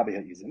noitzim al gabe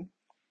ha'izim.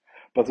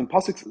 But in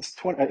pasuk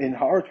in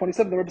Ha'ara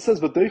 27, the Rebbe says,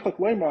 "V'deichak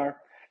leimar,"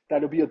 that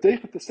it'll be a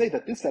deichak to say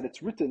that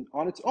it's written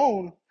on its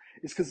own,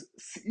 is because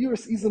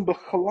seiras izim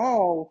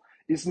b'chalal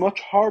is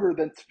much harder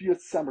than tefiyat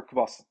semer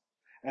kvasim,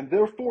 and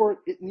therefore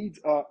it needs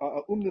a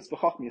umnis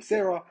v'chachmi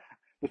yasera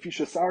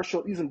l'fisha sar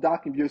shel izim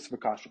dakim b'yosef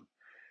v'kashim.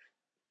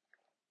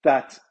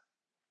 That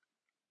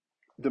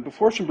the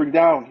Meforshim bring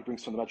down, he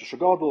brings from the Medrash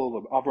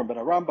Hagadol, Avram ben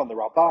Arambam, the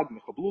Ralbag,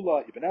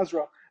 Mechablula, Ibn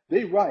Ezra.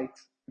 They write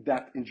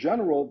that in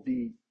general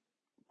the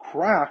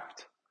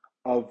craft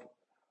of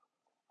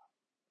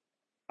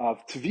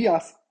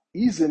tviyas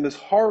izim is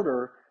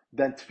harder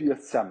than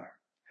tviyas semer,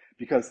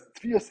 because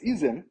tviyas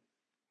izim,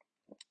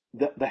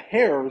 the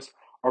hairs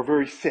are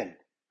very thin,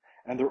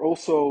 and they're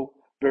also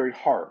very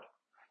hard.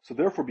 So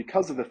therefore,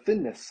 because of the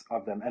thinness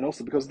of them, and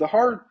also because of the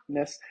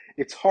hardness,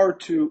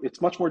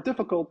 it's much more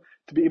difficult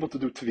to be able to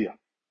do tviyah.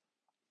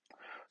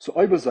 So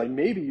Oibazai,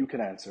 maybe you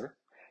can answer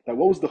that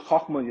what was the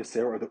chachma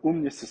yasera or the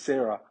umnis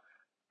yasera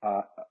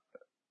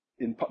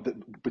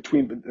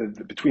between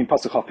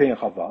pasuk hafei and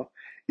chavav,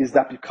 is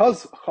that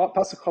because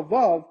pasuk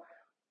chavav,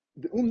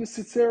 the umnis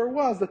yitzera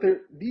was that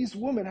these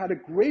women had a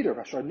greater,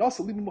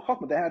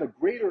 they had a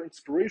greater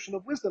inspiration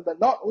of wisdom, that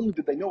not only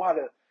did they know how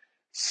to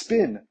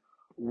spin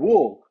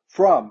wool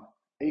from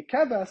a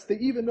kavas, they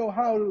even know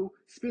how to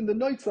spin the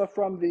noitza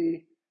from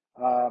the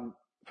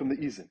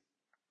izin.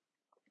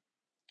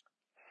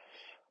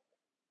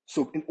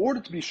 So in order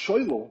to be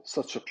shoylo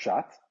such a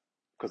pshat,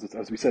 because it's,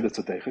 as we said, it's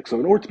a deichik, so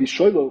in order to be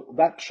shoylo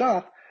that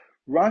pshat,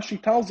 Rashi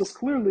tells us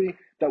clearly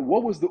that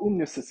what was the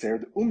umnis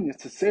yitzera? The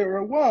umnis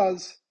yitzera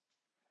was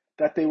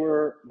that they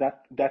were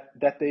that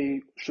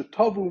they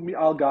shetavu mi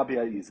al gabi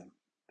ha'izim,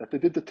 that they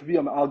did the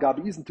tviyah mi al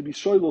gabi ha'izim to be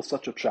shoylo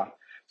such a pshat.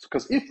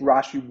 Because if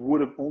Rashi would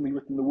have only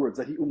written the words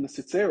that he umnis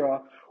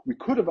yitzera, we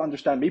could have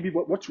understand maybe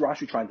what's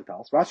Rashi trying to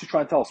tell us. Rashi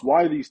trying to tell us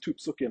why are these two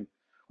psukim.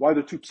 Why are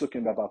there two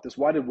psukim about this?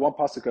 Why did one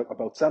pasuk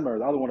about Semer,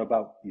 the other one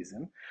about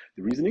Izim?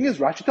 The reasoning is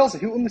Rashi tells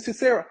us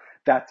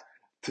that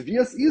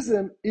Tviyas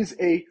Izim is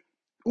a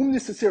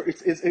umnis yisera.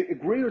 It's a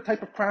greater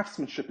type of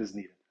craftsmanship is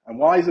needed. And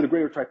why is it a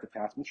greater type of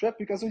craftsmanship?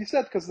 Because, as you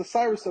said, because the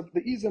cyrus of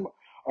the Izim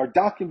are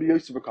dakim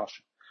b'yosef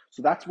v'kashim.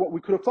 So that's what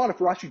we could have thought if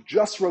Rashi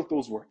just wrote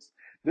those words.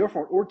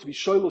 Therefore, in order to be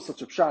shoylo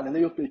such a pshat, and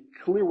they will be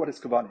clear what his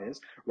kavanah is,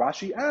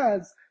 Rashi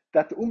adds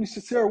that the umnis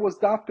yisera was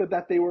dafka,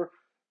 that they were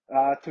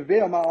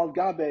tevei ma'al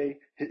gabe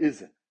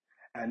ha'izim.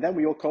 And then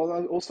we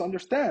also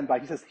understand by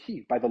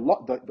by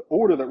the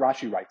order that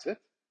Rashi writes it.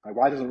 Like,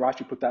 why doesn't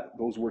Rashi put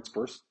those words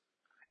first?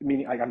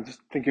 Meaning, I'm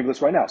just thinking of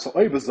this right now. So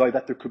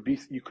that there could be,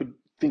 you could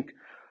think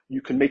you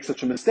can make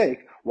such a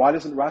mistake. Why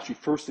doesn't Rashi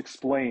first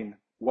explain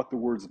what the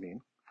words mean?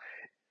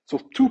 So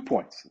 2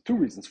 points, 2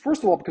 reasons.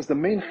 First of all, because the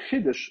main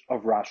chiddush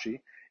of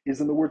Rashi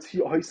is in the words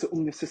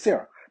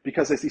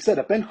because, as he said,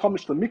 a ben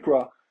chamish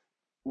lemikra,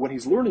 when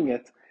he's learning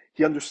it,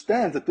 he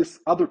understands that this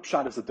other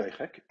pshat is a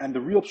deichek, and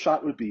the real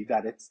pshat would be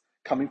that it's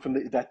coming from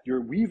that you're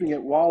weaving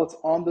it while it's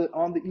on the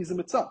izim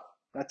itself.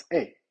 That's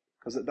A,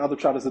 because the other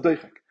pshat is a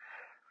deichek.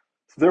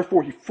 So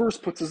therefore, he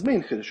first puts his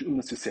main chiddush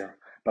umnas yisera.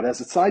 But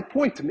as a side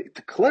point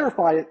to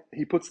clarify it,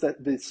 he puts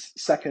this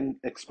second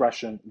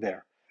expression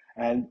there.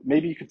 And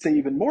maybe you could say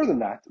even more than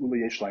that, Uli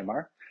Yesh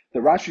Laimar,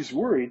 that Rashi's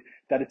worried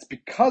that it's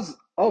because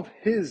of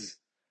his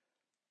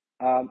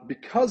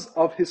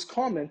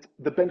comment,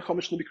 the Ben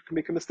Chomish Lemikra can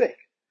make a mistake.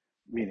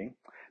 Meaning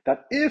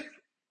that if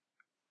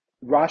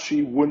Rashi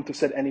wouldn't have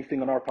said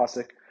anything on our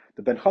pasuk,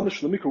 the Ben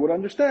Chomish Lemikra would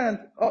understand,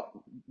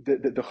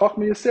 the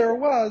Chachma Yisera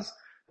was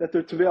that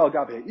they're Tevei al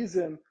Gabe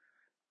Izim.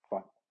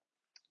 Fine.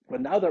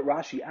 But now that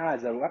Rashi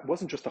adds that it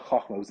wasn't just a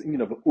Chachma, it was in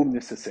of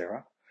Umnis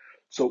Yisera.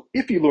 So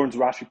if he learns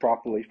Rashi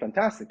properly,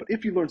 fantastic. But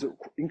if he learns it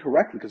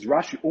incorrectly, because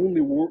Rashi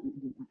only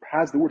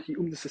has the word Hi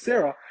Umnis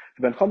Yisera,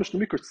 the Ben Chomish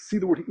Lemikra see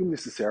the word Hi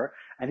Umnis Yisera,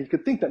 and he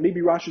could think that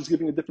maybe Rashi is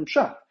giving a different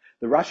shot.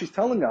 The Rashi is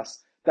telling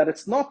us that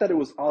it's not that it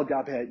was al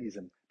gabe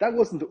ha'izim. That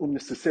wasn't the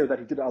umnis seser that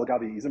he did al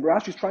gabe ha'izim.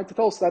 Rashi's trying to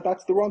tell us that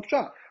that's the wrong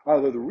shot.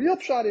 Rather, the real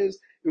shot is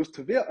it was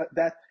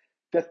that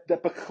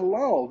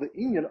b'chalal, the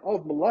inyan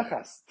of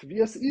malachas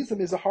tvias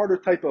izim is a harder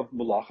type of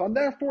malacha, and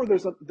therefore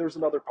there's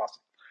another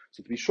possible.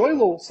 So to be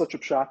shoylol such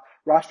a shot,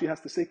 Rashi has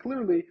to say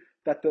clearly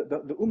that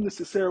the umnis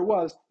seser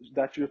was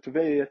that you're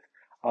tveyit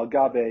al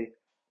gabe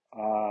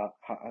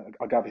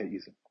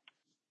ha'izim.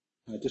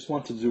 I just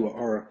want to do a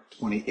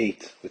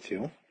R28 with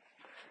you.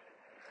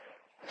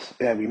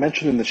 We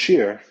mentioned in the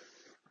shir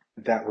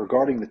that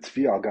regarding the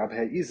Tviyah al Gab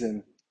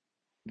Ha'izim,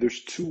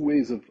 there's two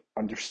ways of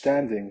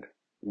understanding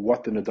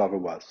what the Nadava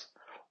was.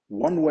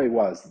 One way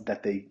was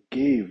that they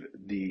gave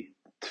the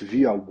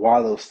Tviyah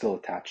while it was still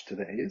attached to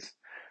the Eis.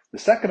 The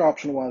second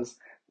option was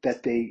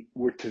that they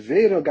were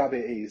Tviyah al Gab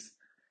Ha'ez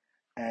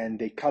and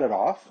they cut it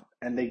off,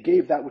 and they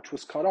gave that which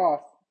was cut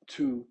off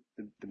to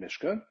the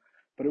Mishkan,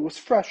 but it was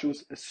fresh. It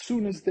was as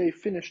soon as they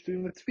finished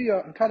doing the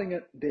Tviyah and cutting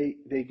it,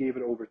 they gave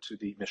it over to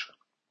the Mishkan.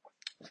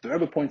 So the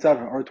Rebbe points out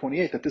in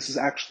R28 that this is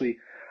actually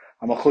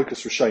a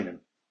machlokes Rishonim.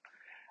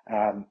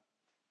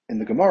 In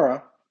the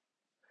Gemara,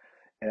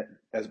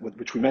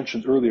 which we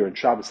mentioned earlier in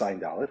Shabbos Ayin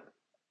Dalet,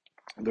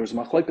 there's a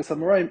machlokes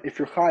Amoraim if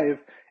you're chayiv,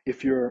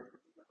 if you're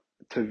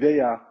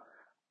teveya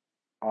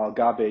al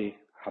gabe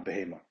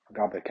habehema,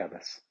 gabe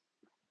keves.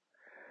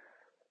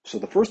 So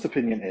the first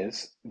opinion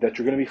is that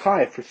you're going to be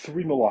chayiv for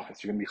three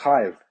malachas. You're going to be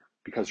chayiv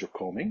because you're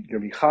combing. You're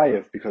going to be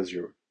chayiv because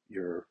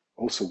you're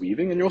also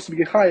weaving, and you're also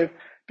going to be chayiv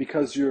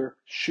because you're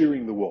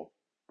shearing the wool.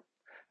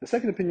 The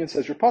second opinion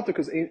says you're potter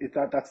because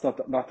that's not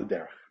the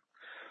derech.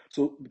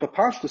 So the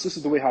Parshas, this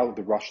is the way how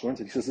the Rosh learns,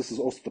 and he says this is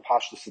also the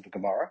Parshas of the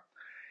Gemara,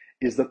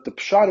 is that the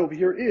pshat over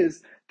here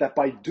is that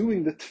by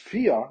doing the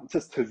tefiyah, it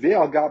says tevei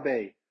al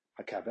gabe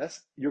hakaves,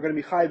 you're going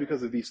to be high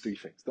because of these three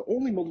things. The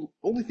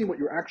only thing what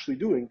you're actually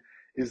doing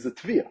is the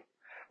tefiyah.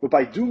 But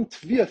by doing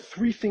tefiyah,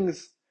 three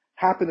things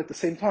happen at the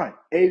same time.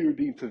 A, you're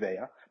being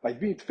teveya. By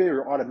being teveya,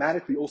 you're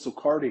automatically also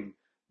carding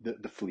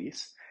the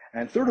fleece.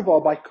 And third of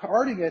all, by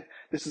carding it,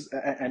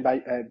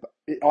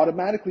 it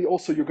automatically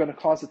also you're going to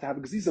cause it to have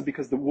a gziza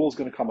because the wool is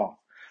going to come off.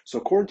 So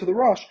according to the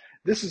Rosh,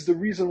 this is the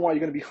reason why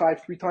you're going to be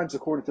chayiv three times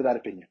according to that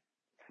opinion.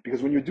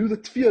 Because when you do the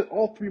tefiyah,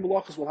 all three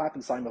malachas will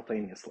happen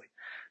simultaneously.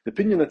 The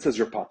opinion that says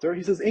you're pater,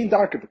 he says, ein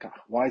darke bekach.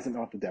 Why is it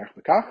not the derech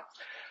bekach?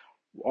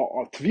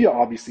 Tefiyah,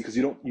 obviously, because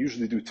you don't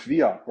usually do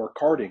tefiyah or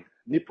carding,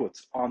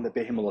 niputs, on the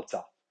behemah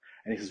itself.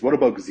 And he says, what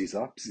about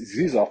gziza?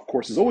 Gziza, of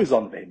course, is always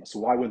on the behemah, so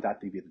why wouldn't that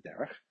be the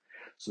derech?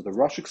 So the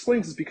Rosh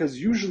explains it's because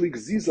usually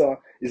gziza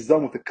is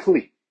done with a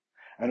kli.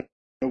 And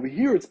over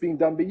here it's being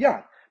done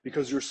biyad,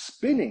 because you're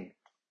spinning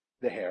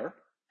the hair,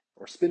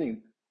 or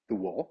spinning the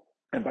wool,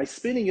 and by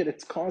spinning it,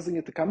 it's causing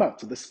it to come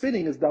out. So the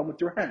spinning is done with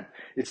your hand.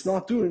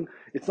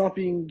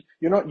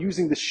 You're not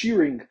using the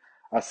shearing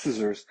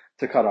scissors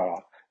to cut it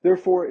off.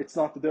 Therefore, it's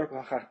not the derech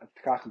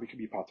l'chach and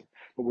be pater.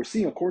 But we're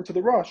seeing, according to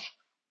the Rosh,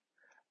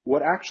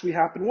 what actually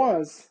happened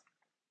was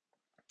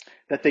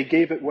that they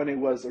gave it when it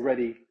was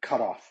already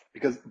cut off.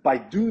 Because by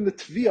doing the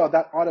tviyah,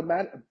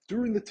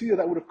 during the tviyah,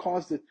 that would have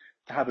caused it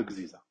to have a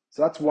gziza.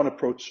 So that's one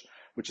approach,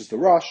 which is the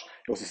Rosh.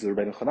 You also see the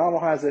Rebbeinu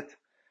Chananel has it.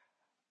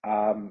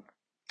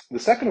 The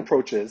second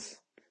approach is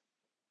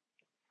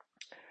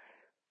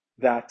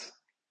that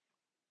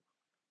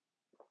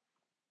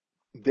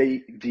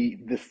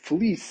the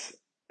fleece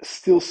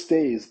still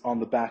stays on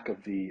the back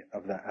of the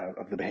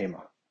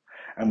behemah.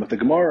 And what the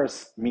Gemara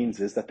means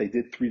is that they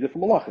did three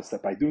different malachas.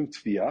 That by doing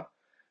tviyah,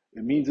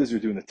 it means is you're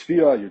doing the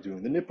tviyah, you're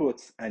doing the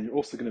niputs, and you're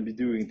also going to be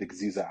doing the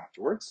gziza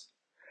afterwards.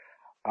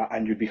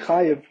 And you'd be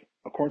chayiv,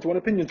 according to one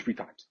opinion, three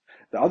times.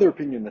 The other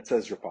opinion that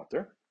says you're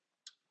pater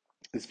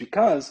is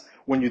because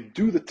when you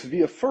do the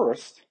tviyah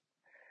first,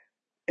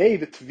 the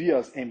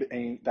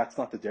tviyah that's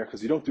not the derech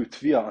because you don't do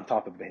tviyah on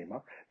top of the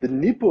behemah. The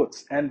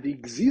niputs and the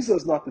gziza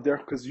is not the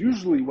derech because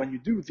usually when you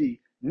do the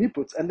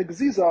niputs and the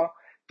gziza,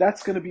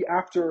 that's going to be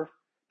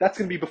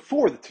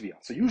before the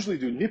tviyah. So usually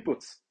do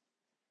niputs,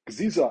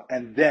 gziza,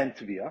 and then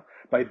tviyah.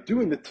 By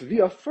doing the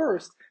tviyah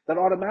first, that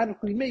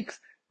automatically makes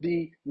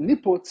the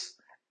niputs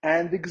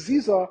and the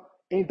gziza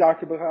ein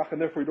darke berach,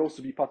 and therefore you'd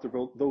also be pater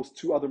those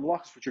two other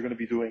malachas which you're going to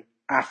be doing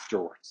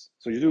afterwards.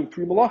 So you're doing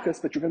three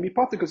malachas, but you're going to be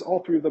pater because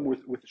all three of them were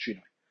with the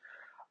shinoi.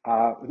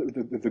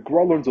 The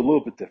Gra learns a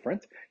little bit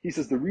different. He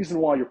says the reason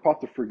why you're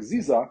pater for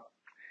gziza,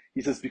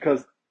 he says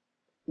because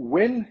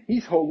when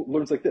he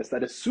learns like this,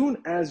 that as soon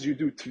as you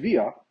do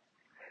tviyah,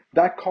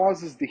 that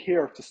causes the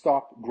hair to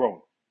stop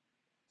growing.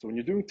 So when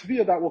you're doing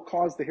tviyah, that will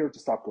cause the hair to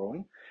stop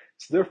growing.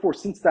 So therefore,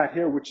 since that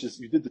hair, which is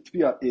you did the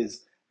tviyah,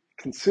 is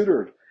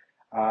considered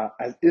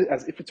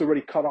as if it's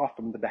already cut off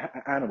from the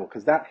animal,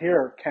 because that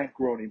hair can't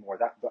grow anymore.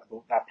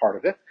 That part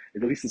of it,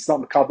 at least it's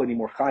not makabel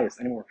anymore, chayas,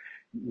 anymore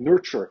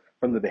nurture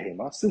from the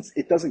behema. Since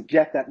it doesn't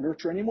get that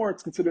nurture anymore,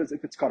 it's considered as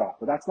if it's cut off.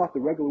 But that's not the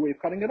regular way of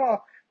cutting it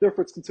off.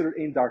 Therefore, it's considered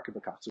ein darke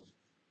b'kach. So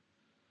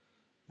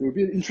there would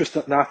be an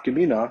interesting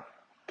nafkamina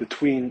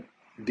between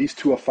these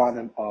two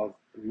afanim of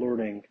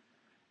learning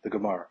the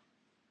Gemara.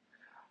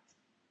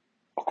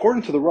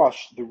 According to the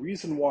Rosh, the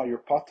reason why you're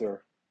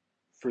pater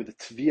for the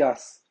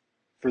tviyas,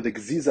 for the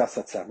gzizas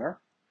atzemer,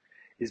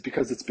 is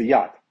because it's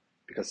biyad.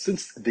 Because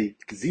since the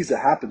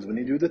gziza happens when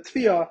you do the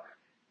tviyah,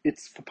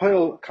 its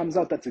papayel comes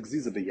out that's a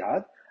gziza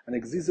biyad, and a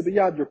gziza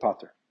biyad you're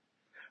pater.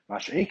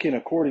 Mash'enkin,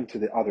 according to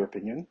the other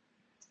opinion,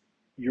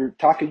 you're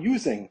taka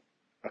using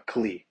a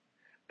kli.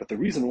 But the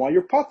reason why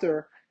you're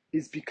pater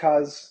is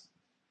because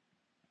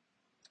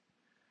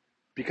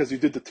you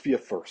did the tviyah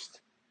first.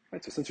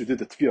 Right? So since you did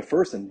the tviyah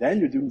first and then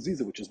you're doing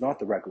ziza, which is not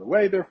the regular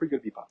way, therefore you're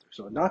going to be pater.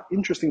 So a not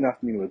interesting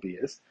enough meaning would be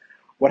is,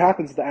 what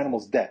happens if the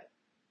animal's dead?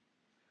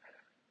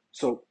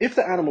 So if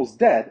the animal's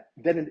dead,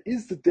 then it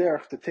is the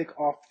derech to take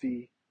off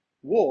the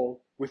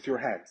wool with your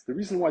hands. The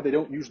reason why they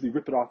don't usually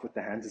rip it off with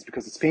the hands is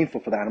because it's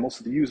painful for the animal,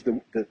 so they use the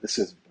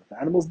scissors. But if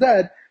the animal's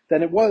dead,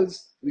 then it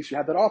was, at least you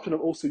had that option of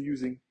also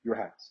using your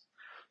hands.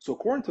 So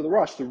according to the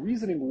Rosh, the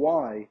reasoning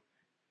why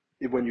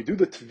when you do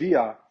the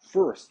tviyah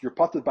first, you're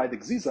pater by the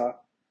gziza,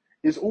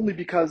 is only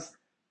because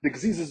the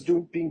gziza is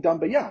being done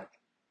by yad.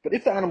 But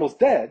if the animal's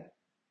dead,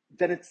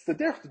 then it's the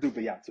derech to do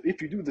b'yad. So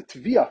if you do the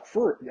tviyah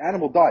first, the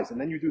animal dies,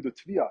 and then you do the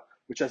tviyah,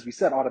 which as we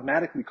said,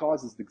 automatically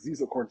causes the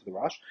gziza according to the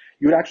Rosh,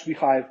 you would actually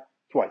chayiv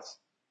twice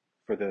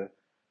for the,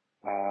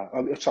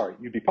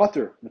 you'd be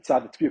pater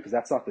mitzad the tviyah, because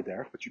that's not the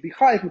derech, but you'd be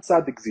chayiv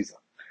mitzad the gziza.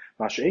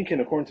 Masha'enkin,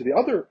 according to the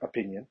other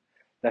opinion,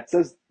 that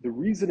says the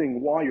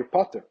reasoning why you're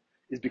pater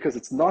is because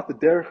it's not the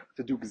derech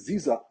to do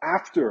gziza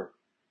after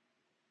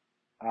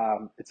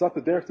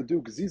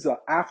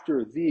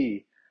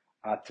the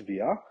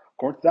tviyah.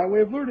 According to that way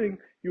of learning,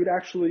 you would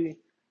actually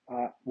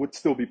would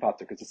still be pater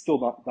because it's still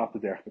not the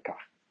derech b'kach.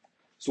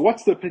 So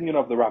what's the opinion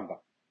of the Rambam?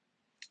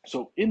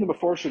 So in the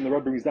Mefarshim, the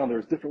Rebbe brings down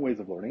there's different ways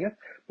of learning it,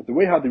 but the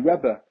way how the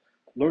Rebbe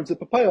learns it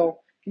papayel,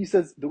 he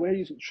says the way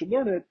you should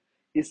learn it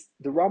is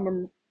the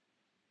Rambam,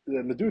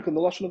 the Meduch and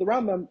the Lashon of the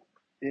Rambam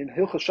in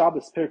Hilchas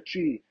Shabbos Perek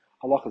Chi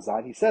Halacha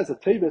Zayin. He says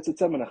that tevetz it's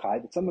semen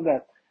achai, that someone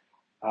that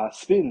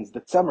spins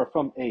the tzemer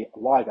from a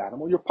live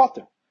animal, you're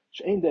pater.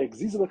 She'ein derech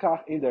ziza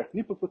b'kach, ein derech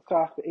nipa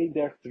b'kach, ve'ein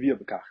derech tviyah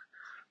b'kach.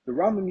 The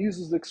Rambam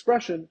uses the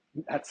expression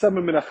hat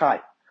tzemer min achai.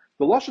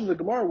 The lashon of the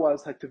Gemara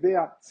was hat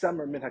teveya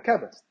tzemer min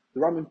hakeves. The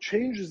Rambam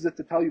changes it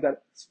to tell you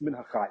that it's min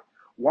hachai.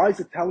 Why is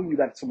it telling you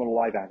that it's from a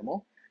live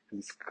animal?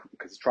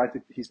 Because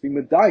he's being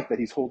medayik that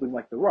he's holding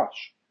like the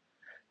rush.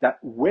 That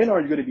when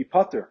are you going to be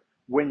pater?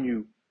 When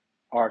you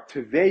are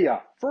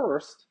teveya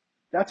first,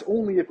 that's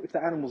only if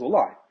the animal's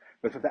alive.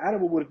 But if the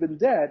animal would have been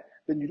dead,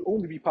 then you'd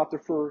only be pater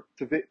for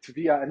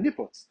tviyah and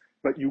niputs.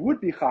 But you would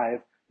be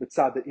chayiv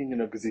mitzad the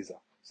Iyun of geziza.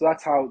 So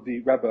that's how the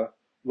Rebbe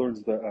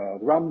learns the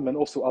Rambam, and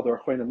also other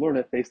achronim learn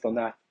it based on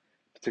that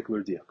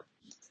particular diak.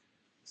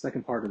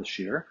 Second part of the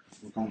shir,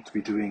 we're going to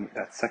be doing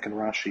that second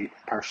Rashi,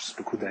 Parshas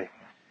Pekudei.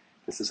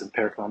 This is in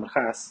Perek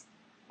Lamechas,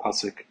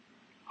 Pasuk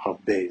Chav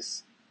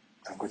Beis.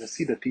 I'm going to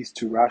see that these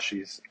two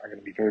Rashis are going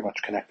to be very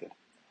much connected.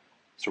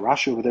 So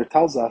Rashi over there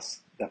tells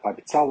us that by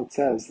Bitzal it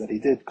says that he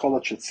did Kol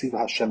Shetziva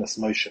Hashem es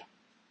Moshe.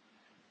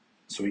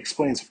 So he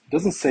explains, it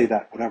doesn't say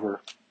that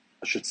whatever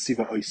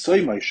Shetziva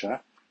Oisoi Moshe,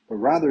 but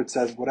rather it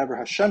says whatever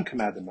Hashem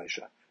commanded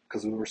Moshe,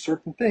 because there were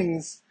certain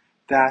things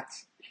that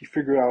he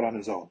figured out on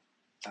his own.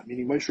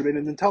 Meaning Moshe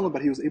Rabbeinu didn't tell him,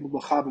 but he was able to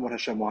chavim what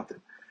Hashem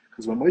wanted.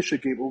 Because when Moshe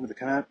gave over the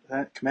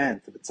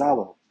command to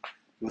Bitzalel,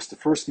 it was to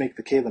first make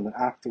the Kalim and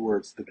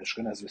afterwards the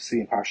Mishkan, as we see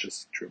in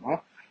Parshas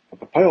Truma. But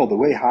B'Payel, the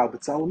way how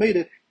Bitzalel made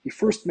it, he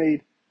first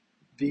made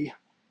the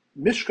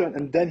Mishkan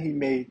and then he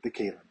made the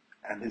Kalim.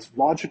 And his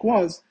logic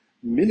was,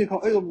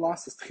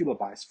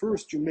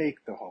 first you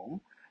make the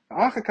home,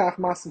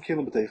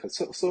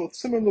 so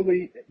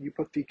similarly you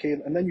put the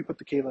Kalim and then you put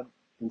the Kalim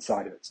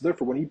inside of it. So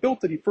therefore when he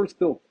built it, he first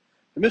built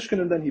the Mishkan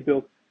and then he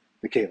built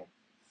the Kalim.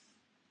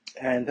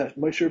 And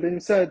Moshe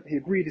Rabbeinu said, he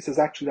agreed, he says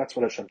actually that's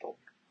what Hashem told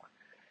me.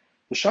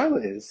 The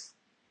shaila is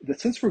that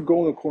since we're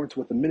going according to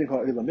what the Minig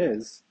HaElam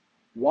is,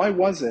 why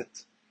was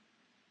it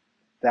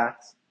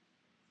that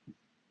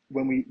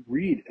when we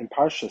read in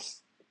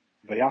Parshas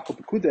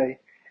Vayakhel.Pekudei,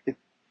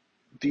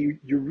 the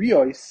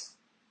Urios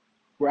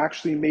were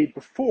actually made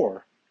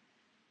before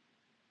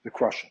the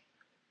crushing?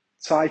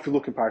 So if you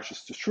look in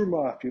Parshas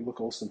Teshuma, if you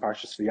look also in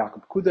Parshas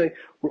Vayakhel.Pekudei,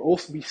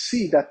 we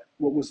see that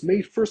what was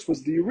made first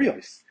was the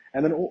Urios,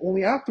 and then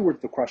only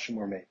afterwards the crushing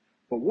were made.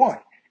 But why?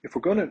 If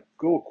we're going to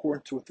go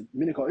according to what the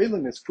Minig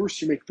HaElam is,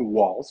 first you make the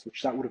walls,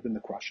 which that would have been the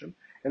crushing,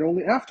 and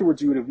only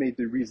afterwards you would have made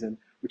the reason,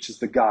 which is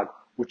the Gag,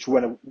 which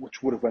would have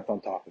went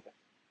on top of it.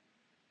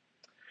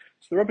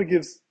 So the Rebbe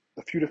gives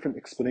a few different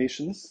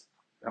explanations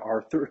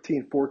are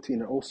 13,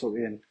 14, and also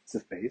in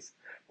Sif Beis.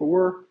 But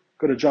we're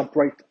going to jump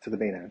right to the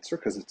main answer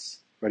because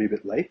it's already a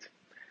bit late.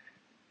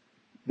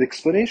 The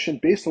explanation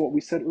based on what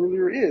we said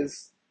earlier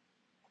is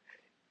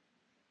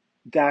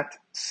that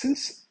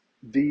since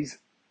the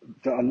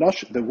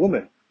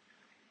woman,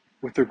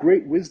 with their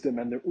great wisdom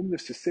and their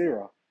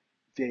Sisera,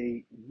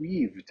 they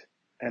weaved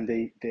and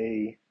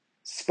they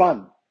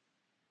spun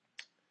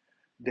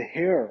the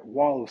hair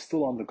while it was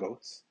still on the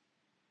goats,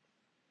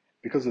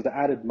 because of the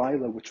added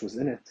mila which was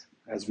in it,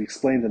 as we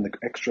explained in the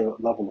extra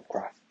level of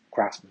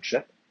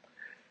craftsmanship.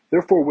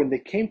 Therefore, when they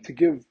came to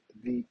give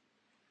the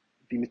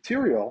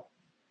material,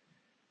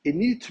 it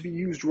needed to be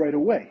used right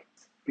away,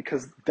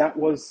 because that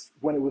was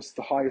when it was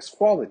the highest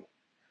quality.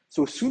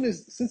 So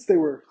since they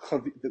were,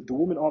 the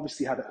woman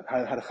obviously had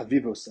a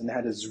chavivos and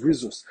had a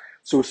zrizus.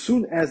 So as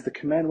soon as the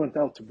command went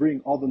out to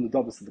bring all the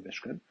nedavos to the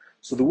Mishkan,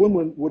 so the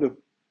woman would have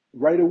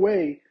right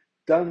away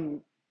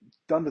done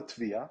the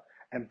tviyah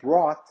and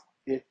brought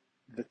the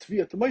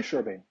tviyah to Moshe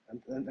Rabbeinu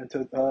and to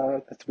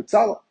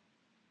B'tzalel.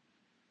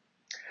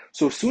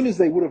 So as soon as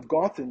they would have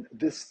gotten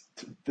this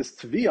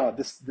tviyah,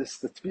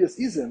 the tviyah's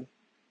izim,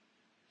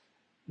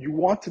 you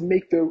want to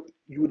make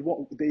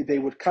they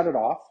would cut it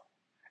off,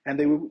 and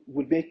they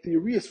would make the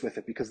urias with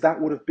it, because that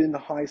would have been the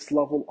highest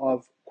level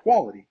of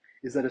quality,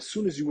 is that as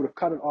soon as you would have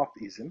cut it off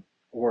the izim,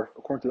 or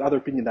according to the other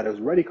opinion that it was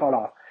already cut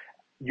off,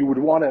 you would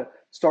want to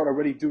start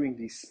already doing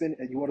the spin,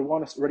 and you would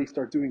want to already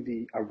start doing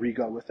the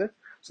ariga with it.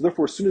 So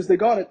therefore, as soon as they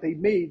got it, they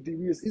made the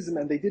urias izim,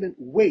 and they didn't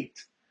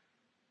wait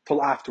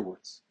till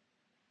afterwards.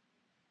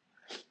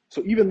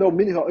 So even though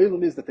minhag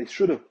ha'olam is that they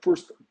should have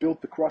first built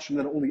the crush and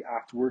then only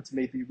afterwards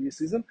made the urias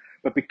izim,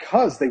 but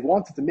because they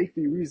wanted to make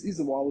the urias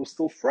izim while it was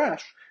still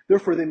fresh,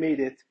 therefore they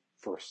made it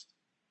first.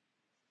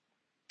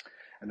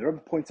 And the Rebbe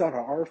points out,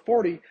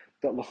 R40,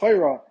 that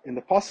l'chayra, in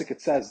the pasuk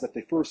it says that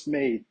they first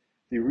made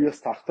the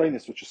urias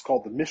tachtonis, which is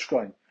called the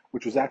mishkan,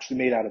 which was actually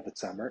made out of the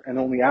tzemer, and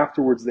only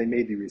afterwards they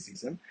made the urias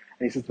izim. And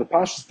he says the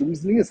Parshas, the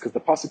reasoning is because the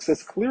pasuk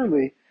says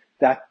clearly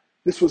that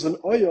this was an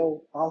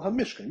oil al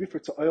ha-mishkan,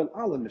 referred to oil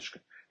al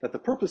ha-mishkan, that the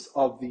purpose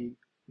of the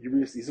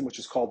urias izim, which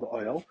is called the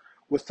oil,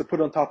 was to put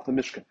on top of the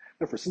mishkan.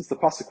 Therefore, since the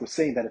pasuk was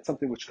saying that it's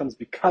something which comes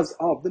because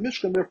of the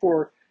mishkan,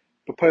 therefore,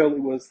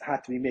 b'poil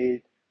had to be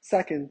made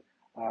second.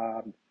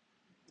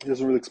 He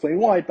doesn't really explain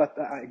why, but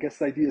I guess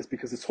the idea is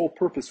because its whole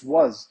purpose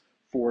was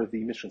for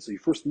the mishkan. So you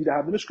first need to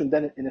have the mishkan,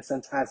 then it, in a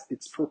sense, has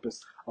its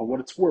purpose of what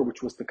it's for,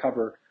 which was to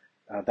cover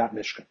that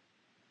mishkan.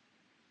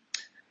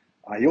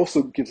 He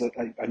also gives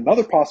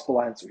another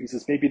possible answer. He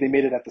says maybe they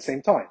made it at the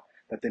same time,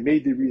 that they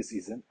made the urias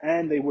izim,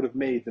 and they would have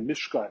made the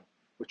mishkan,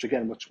 which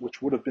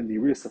would have been the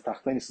urias of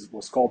tachtenis,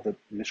 was called the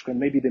mishkan.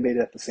 Maybe they made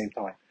it at the same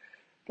time.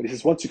 But he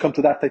says once you come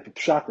to that type of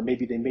pshat, that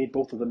maybe they made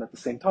both of them at the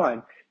same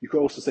time, you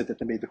could also say that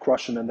they made the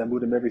krushin and the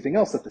mudim and everything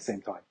else at the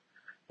same time.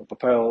 But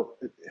Papel,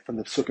 from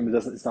the psukim,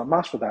 it's not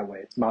mashma that way.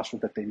 It's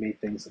mashma that they made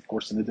things, of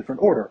course, in a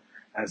different order,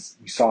 as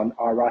you saw in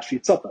our Rashi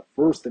Tzata.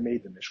 First they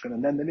made the mishkan,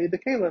 and then they made the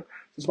kelim.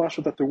 It's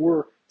mashma that there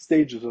were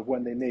stages of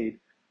when they made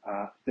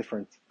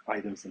different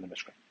items in the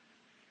mishkan.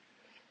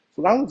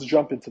 So now let's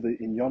jump into the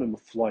inyanim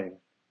mufloim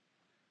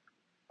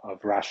of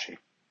Rashi.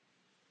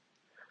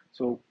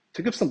 So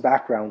to give some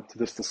background to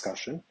this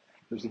discussion,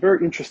 there's a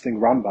very interesting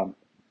Rambam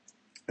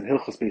in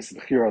Hilchos Beis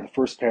Bechira, the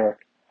first parak,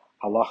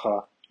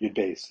 Halacha Yud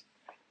Beis.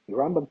 The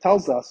Rambam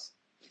tells us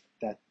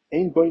that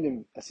Ein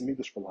boinim es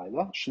hamikdash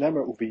b'layla,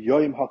 shnemer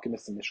u'v'yoyim hakim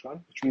es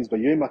mishkan, which means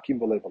v'yoyim hakim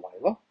v'lei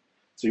b'layla.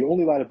 So you're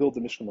only allowed to build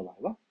the mishkan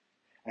b'layla.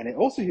 And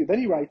then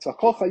he writes,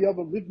 Hakol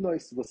chayavam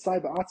livnois v'sai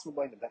ba'atzma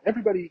b'layim, that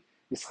everybody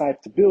is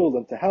chayav to build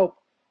and to help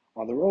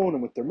on their own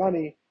and with their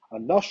money,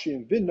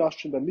 anashim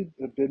v'nashim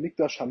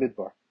b'mikdash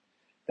hamidbar,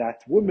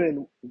 that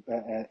women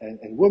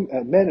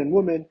and men and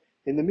women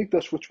in the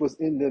mikdash, which was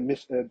in the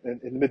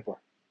midbar,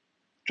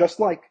 just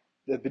like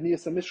the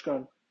b'niyas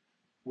mishkan,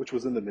 which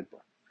was in the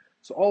midbar.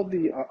 So all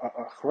the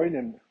achronim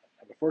and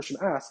the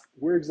Farshim ask,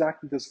 where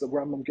exactly does the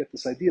Rambam get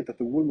this idea that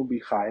the woman will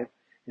be chayiv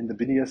in the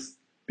binyan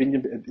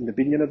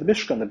of the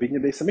mishkan, the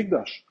binyan beis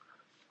hamikdash?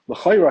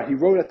 L'chayra, he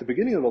wrote at the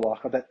beginning of the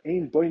lacha that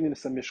ein boinin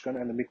es mishkan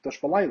and the mikdash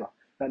b'layla.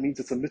 That means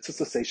it's a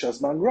mitzvah seisha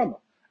zman rama,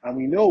 and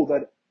we know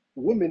that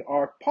women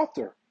are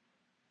potter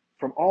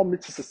from all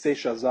mitzvahs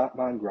seisha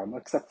zman rama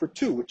except for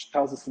two, which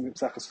tells us in the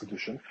Mesechus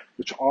Kedushin,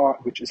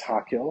 which is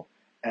hakel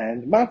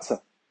and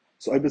matzah.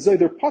 So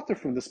they're potter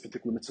from this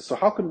particular mitzvah. So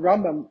how can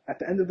Rambam, at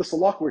the end of the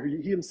Salach, where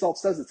he himself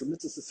says it's a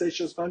mitzvah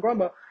seisha zman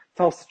rama,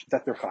 tell us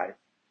that they're chayiv?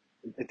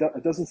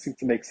 It doesn't seem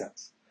to make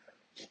sense.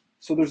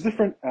 So there's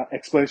different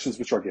explanations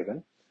which are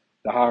given.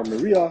 The Har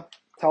Maria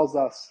tells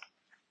us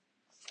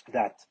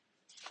that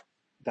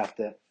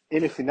the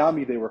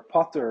Enichinami, they were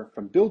potter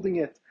from building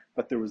it,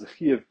 but there was a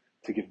chiyuv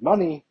to give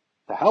money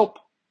to help.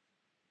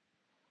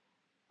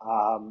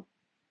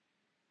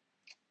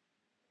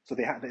 So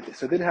they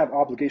didn't have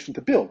obligation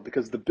to build,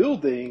 because the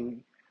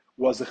building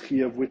was a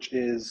chiyuv which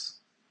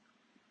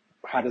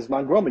had his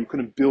man groma. You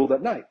couldn't build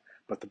at night,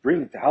 but to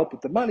help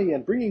with the money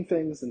and bringing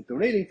things and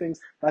donating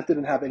things, that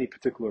didn't have any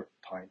particular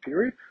time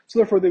period. So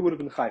therefore, they would have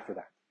been chai for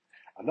that.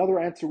 Another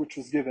answer which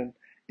was given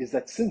is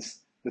that since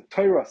the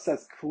Torah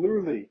says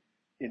clearly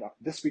in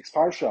this week's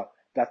Parsha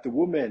that the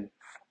women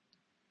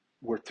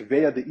were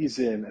Teveya the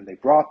Izim and they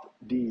brought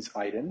these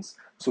items.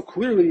 So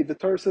clearly the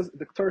Torah says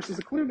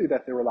clearly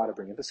that they were allowed to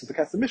bring it. This is the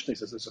case the Mishnah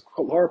says. There's a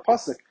Kohar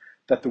Pasuk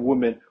that the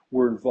women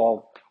were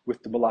involved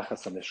with the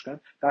Malachas HaMishkan.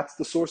 That's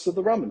the source of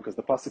the Rambam, because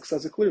the Pasuk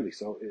says it clearly.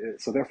 So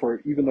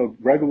therefore, even though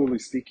regularly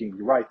speaking,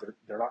 you're right,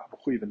 they're not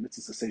Mechuyev in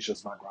Mitzvah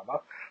Seishes Man Grama,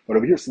 but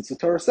over here, since the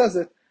Torah says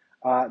it,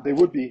 they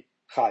would be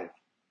Chayiv.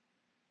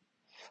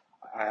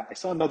 I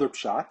saw another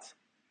pshat.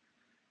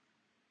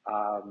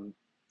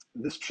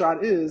 This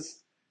pshat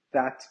is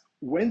that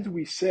when do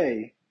we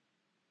say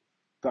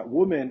that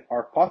women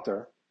are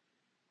pater,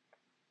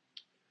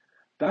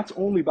 that's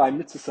only by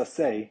mitzvah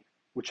saseh,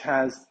 which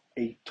has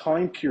a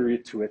time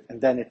period to it,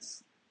 and then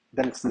it's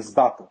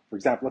nisbatel. For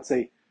example, let's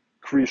say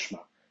kriyishma.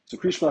 So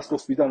kriyishma is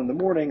supposed to be done in the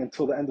morning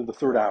until the end of the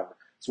third hour.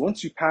 So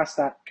once you pass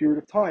that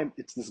period of time,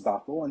 it's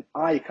nisbatel,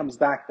 and comes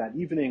back that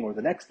evening or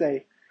the next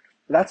day.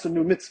 That's a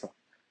new mitzvah.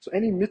 So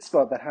any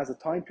mitzvah that has a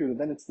time period, and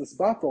then it's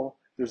nisbatel,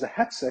 there's a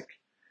hefsek,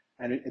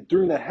 and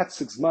during that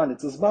hefsek zman,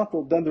 it's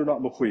nisbatel, then they're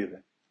not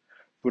mechuyevin.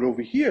 But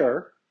over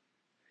here,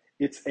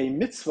 it's a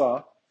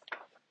mitzvah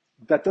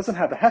that doesn't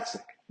have a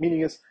hefsek,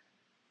 meaning is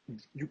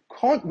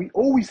we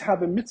always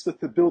have a mitzvah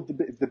to build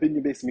the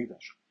binyan beis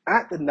mikdash.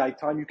 At the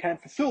nighttime, you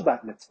can't fulfill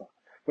that mitzvah.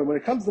 But when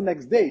it comes the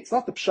next day, it's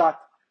not the pshat.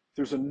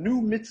 There's a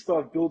new mitzvah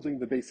of building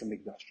the beis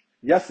mikdash.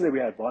 Yesterday we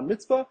had one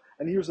mitzvah,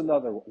 and here's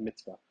another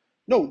mitzvah.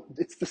 No,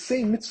 it's the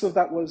same mitzvah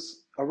that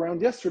was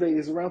around yesterday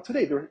is around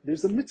today.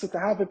 There's a mitzvah to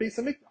have a beis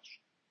mikdash.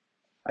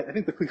 I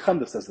think the Kli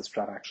Chanda says this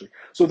pshat actually.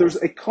 So there's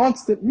a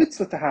constant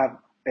mitzvah to have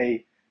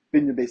a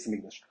binyan beis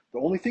mikdash. The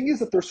only thing is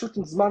that there are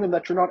certain zmanim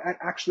that you're not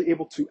actually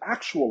able to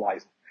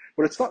actualize it.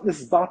 But it's not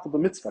nisbat of the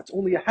mitzvah. It's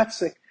only a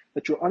hefsek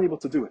that you're unable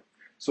to do it.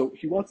 So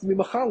he wants to be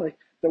machalik.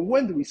 Then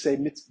when do we say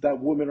that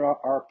women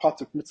are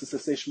patur mitzvah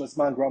cessation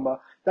zman grama?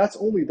 That's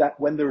only that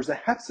when there is a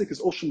hefsek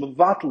is oshim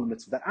levatel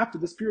mitzvah. That after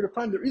this period of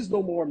time there is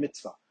no more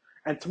mitzvah,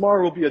 and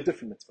tomorrow will be a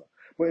different mitzvah.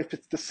 But if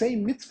it's the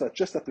same mitzvah,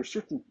 just that there's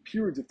certain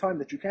periods of time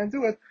that you can't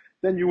do it,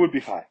 then you would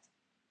be chayav.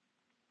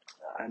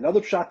 Another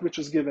pshat which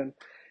is given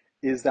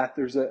is that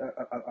there's a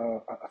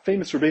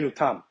famous Rabbeinu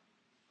Tam.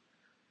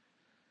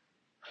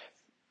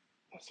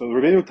 So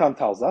Rabbeinu Tam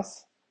tells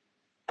us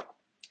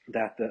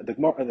that the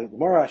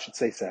Gemara, I should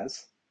say,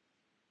 says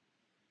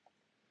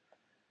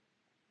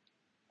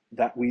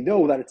that we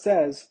know that it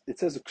says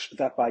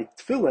that by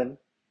tefillin,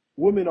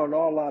 women are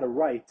not allowed to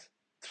write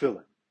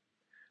tefillin.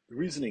 The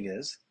reasoning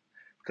is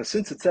because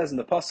since it says in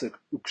the pasuk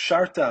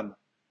ukshartam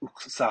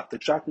uksaftet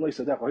shartam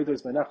loisadech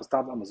oidos meinachos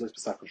tab amazois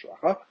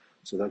pesachoshacha,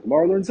 so the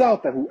Gemara learns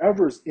out that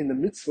whoever's in the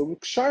mitzvah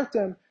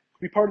ukshartam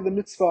be part of the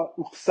mitzvah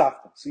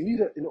uchsafta. So you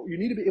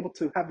need to be able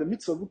to have the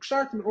mitzvah of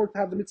ukshartim in order to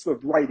have the mitzvah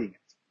of writing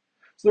it.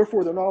 So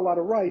therefore, they're not allowed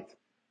to write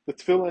the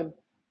tefillin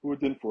who are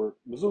din for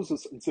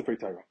mezuzahs and Sifrei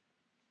Torah.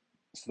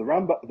 So the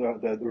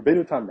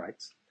Rabbeinu Tam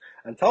writes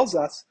and tells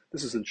us,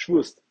 this is in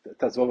Shvuas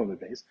Tazvavim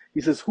Beis,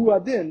 he says, hu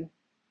adin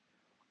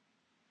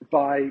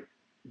by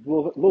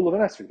Lulav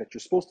and Esri, that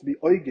you're supposed to be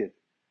oigid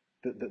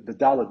the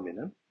dalad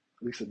minim,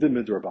 at least the din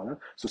midrabanan.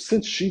 So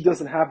since she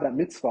doesn't have that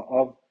mitzvah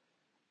of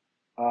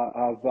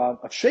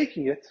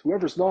shaking it,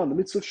 whoever's not in the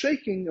mitzvah of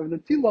shaking, of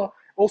Nantila,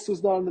 also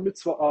is not in the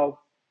mitzvah of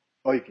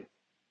Oigid.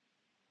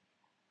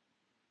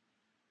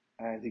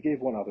 And he gave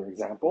one other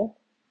example,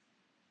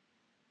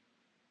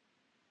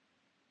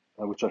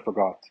 which I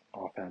forgot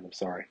offhand, I'm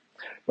sorry.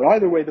 But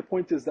either way, the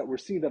point is that we're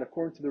seeing that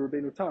according to the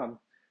Rabbeinu Tam,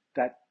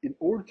 that in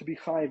order to be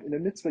chayiv in a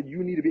mitzvah,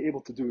 you need to be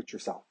able to do it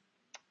yourself.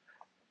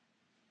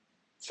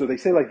 So they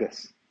say like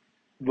this.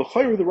 The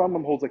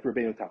Rambam holds like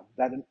Rabbeinu Tam,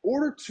 that in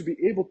order to be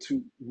able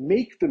to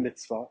make the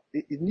mitzvah,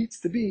 it needs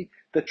to be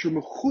that you're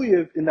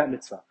mechuyev in that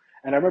mitzvah.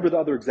 And I remember the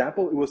other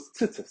example, it was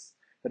tzitzis,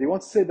 that he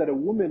wants to say that a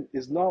woman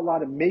is not allowed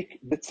to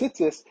make the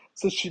tzitzis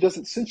since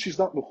she's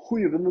not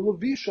mechuyev in the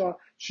levisha,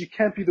 she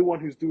can't be the one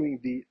who's doing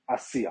the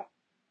asiyah.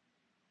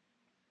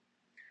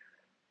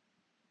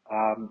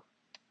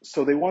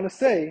 So they want to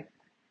say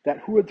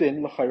that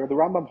huadin l'chayr, the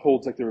Rambam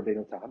holds like the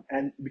Rabbeinu Tam,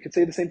 and we could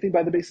say the same thing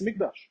by the Beis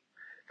Mikdash.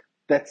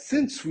 That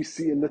since we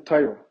see in the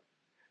Torah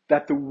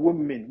that the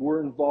women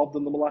were involved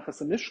in the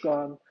Malachas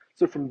HaMishkan,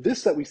 so from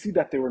this that we see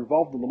that they were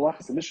involved in the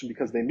Malachas HaMishkan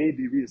because they made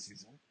the Riyah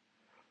season.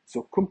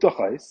 So Kum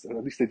Tachais, or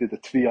at least they did the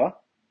Tviyah.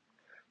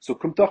 So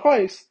Kum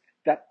Tachais,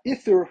 that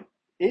if they're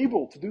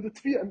able to do the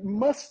Tviyah, it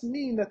must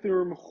mean that they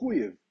were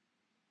Mechuyev,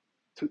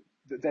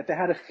 that they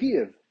had a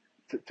Chiyev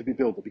to be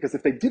built. Because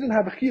if they didn't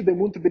have a Chiyev, they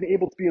wouldn't have been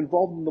able to be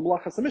involved in the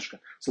Malachas HaMishkan.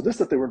 So this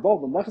that they were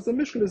involved in the Malachas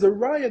HaMishkan is a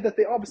Raya that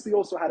they obviously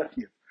also had a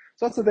Chiyev.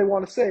 So that's what they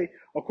want to say,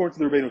 according to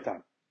the Rabbeinu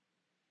Tam.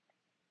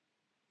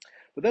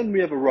 But then we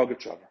have a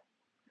Rogatchover,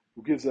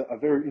 who gives a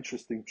very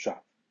interesting pshat.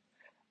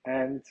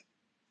 And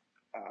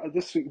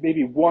this may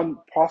be one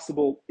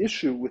possible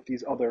issue with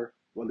these other,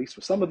 or at least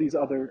with some of these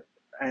other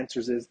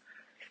answers, is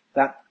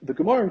that the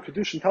Gemara in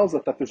Kedushin tells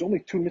us that there's only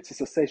two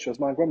mitzvahs as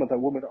man grama that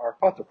women are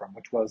patur from,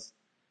 which was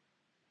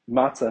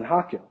matzah and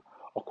hakil.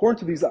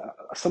 According to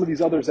some of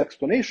these others'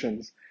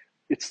 explanations,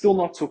 it's still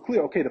not so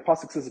clear. Okay, the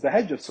pasuk says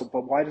v'hedjev, so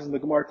but why doesn't the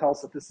Gemara tell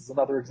us that this is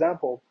another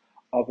example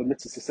of a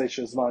mitzvah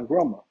sesesha zman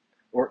grama?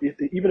 Or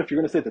even if you're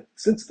going to say that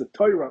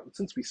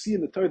since we see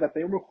in the Torah that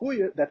they were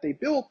that they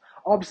built,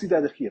 obviously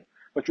that's a chiyuv.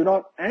 But you're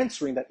not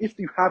answering that if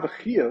you have a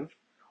chiyuv,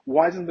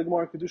 why doesn't the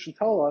Gemara Kedushin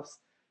tell us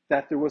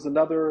that there was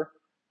another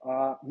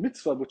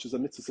mitzvah, which is a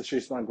mitzvah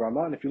sesesha zman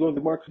grama? And if you learn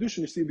the Gemara Kedushin,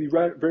 you see it'd be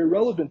very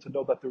relevant to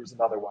know that there was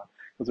another one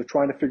because they're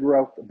trying to figure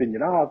out the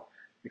binyanav,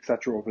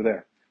 etc. over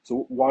there.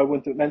 So why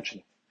wouldn't it mention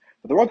it?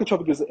 But the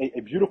Rogatchover gives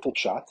a beautiful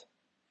pshat,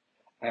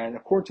 and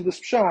according to this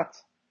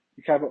pshat,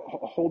 you can have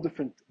a whole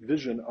different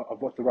vision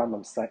of what the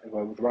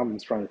Rambam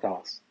is trying to tell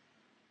us.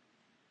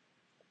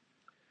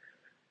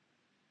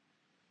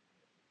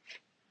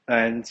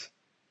 And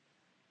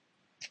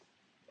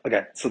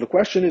again, so the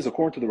question is,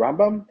 according to the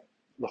Rambam,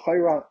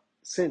 l'chayra,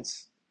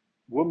 since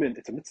women,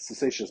 it's a mitzvah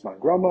sesesha zman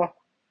grama,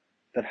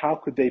 then how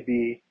could they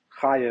be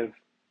chayev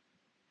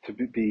to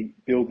be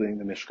building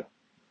the Mishkan?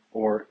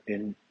 Or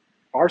in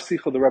our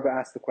Sikha, the Rebbe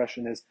asked the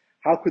question is,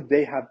 how could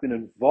they have been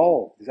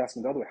involved? He's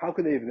asking the other way, how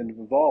could they have been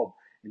involved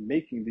in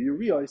making the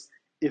Uriyos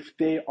if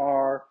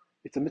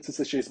it's a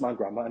mitzvah seshes zman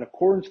grama, and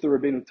according to the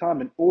Rabbeinu Tam,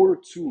 in order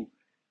to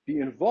be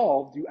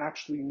involved, you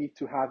actually need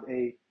to have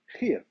a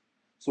chiyuv.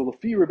 So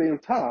Lafi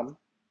Rabbeinu Tam,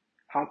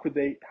 how could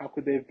they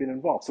have been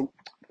involved? So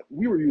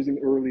we were using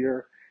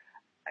earlier,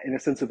 in a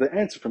sense of the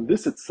answer from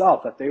this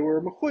itself, that they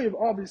were mechuyev,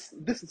 obviously,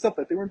 this itself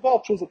that they were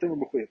involved shows that they were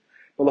mechuyev.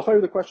 But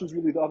the question is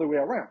really the other way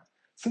around.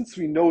 Since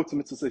we know it's a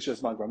mitzvah seshes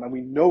zman grama, and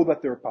we know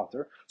that they're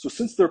pater, so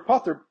since they're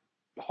pater,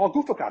 how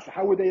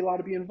were they allowed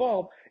to be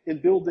involved in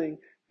building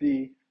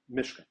the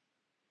Mishkan?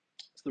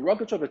 So the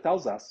Rogatchover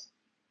tells us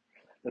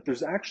that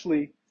there's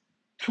actually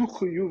two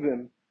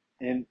chiyuvim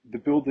in the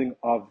building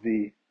of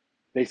the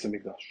Beis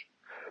HaMikdash.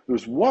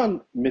 There's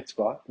one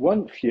mitzvah,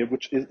 one chiyuv,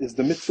 which is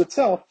the mitzvah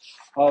itself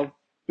of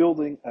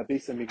building a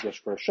Beis HaMikdash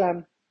for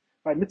Hashem.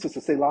 Right, mitzvah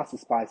to say last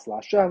is by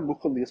Hashem,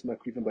 muchal liyas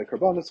makrivim by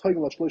karbanos, chayil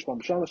l'shloish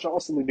b'mishana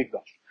sha'osel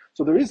mikdash.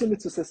 So there is a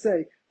mitzvah to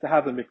say to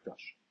have a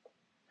mikdash.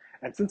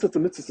 And since it's a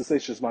mitzvah to say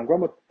shezman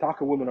grama,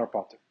 taka women are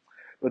pater.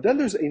 But then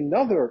there's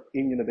another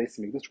inyan of Beis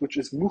HaMikdash, which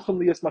is muchal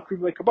liyas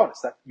makrivim by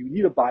karbanos, that you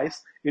need a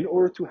bias in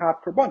order to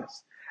have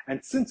karbanos.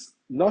 And since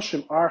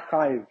nashim are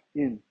chayiv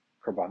in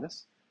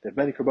karbanos, they have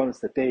many karbanos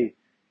that they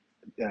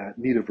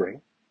need to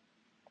bring.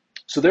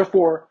 So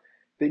therefore,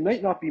 they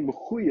might not be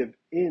mechuyev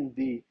in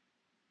the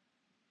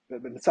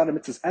mitzvah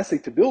mitzvah's essay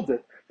to build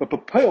it, but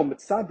b'poel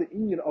mitzvah the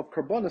inyan of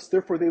karbanos.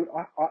 Therefore, they would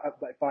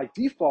by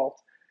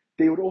default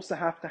they would also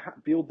have to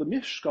build the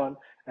Mishkan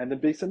and the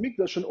Beis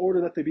HaMikdash in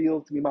order that they be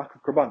able to be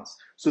makriv karbanos.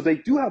 So they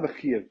do have a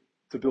chiyuv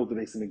to build the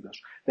Beis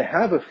HaMikdash. They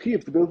have a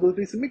chiyuv to build the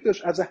Beis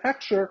HaMikdash as a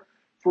heksher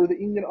for the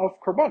inyan of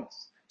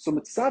karbanos. So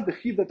mitzvah the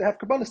chiyuv that they have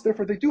karbanos,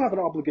 therefore they do have an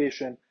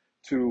obligation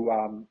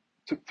to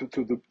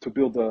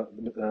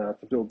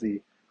build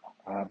the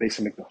Beis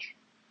HaMikdash.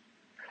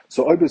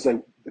 So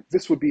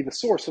this would be the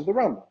source of the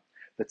Rambam,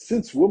 that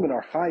since women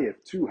are chayev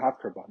to have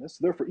karbanos,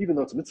 therefore even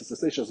though it's a mitzvah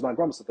sesesha zman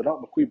grama, so they're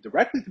not mechuyev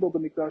directly to build the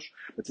mikdash,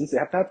 but since they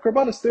have to have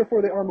karbanos,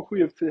 therefore they are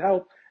mechuyev to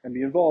help and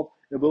be involved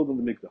in building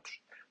the mikdash.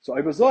 So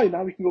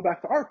now we can go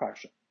back to our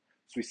parsha.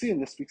 So we see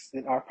in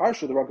our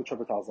parsha, the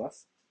Rogatchover tells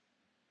us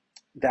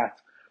that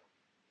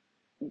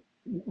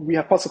we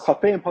have pasuk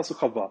chapei and pasuk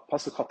chava.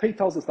 Pasuk chapei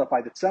tells us that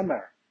by the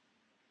tzemer,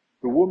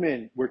 the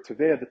women were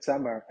teveya the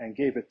tzemer and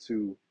gave it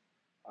to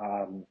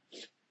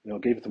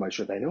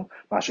Moshe Rabbeinu.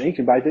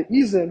 Masha'inkin, by the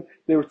izin,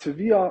 they were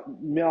tevia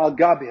me'al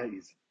gabi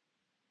ha'izin.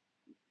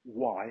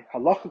 Why?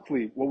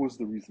 Halachically, what was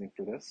the reasoning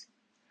for this?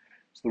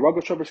 So the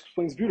Rogatchover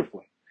explains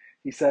beautifully.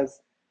 He says,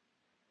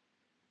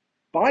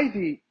 by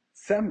the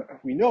tzemer,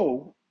 we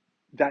know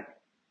that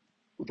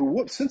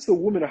since the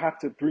women have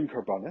to bring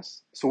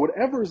karbanis, so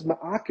whatever is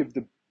ma'akiv,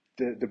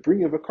 the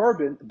bringing of a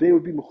carbon, they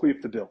would be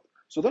mechuyev to build.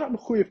 So they're not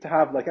mechuyev to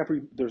have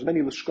there's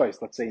many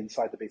lishkais, let's say,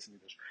 inside the Beis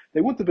HaMikdash.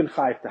 They wouldn't have been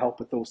chayiv to help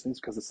with those things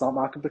because it's not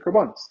ma'akiv the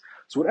karbanis.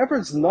 So whatever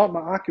is not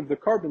ma'akiv the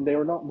carbon, they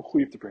are not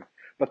mechuyev to bring.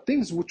 But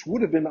things which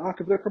would have been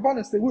ma'akiv the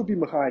karbanis, they would be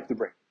mechayiv to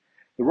bring.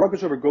 The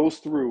Rogatchover goes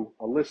through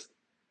a list,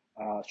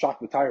 shock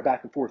the tire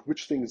back and forth,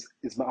 which things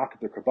is ma'akiv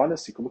the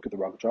karbanis. You can look at the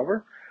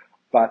Rogatchover.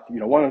 But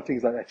one of the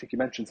things that I think he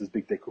mentions is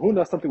big day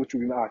kahuna, something which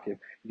would be ma'akiv.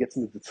 He gets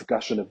into the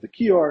discussion of the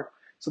kior.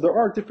 So there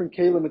are different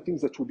kalim and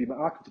things that would be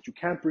ma'akiv that you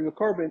can't bring a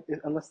carbon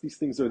unless these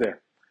things are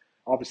there.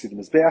 Obviously, the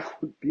mizbeach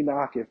would be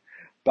ma'akiv.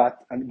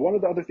 And one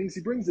of the other things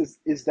he brings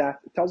is that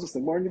it tells us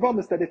in Mar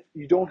Yevamis that if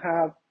you don't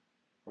have,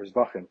 or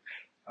zvachim,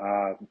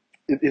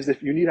 is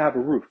if you need to have a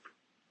roof.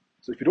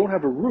 So if you don't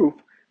have a roof,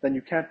 then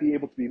you can't be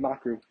able to be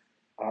makriv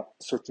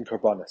certain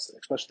karbanis,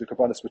 especially the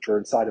karbanis which are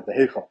inside of the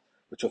heichal,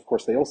 which of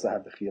course they also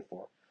have the chiyuv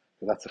for.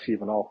 So that's a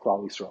chiyuv in all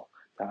Klal Yisrael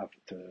to have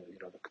the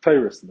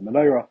ketairis and the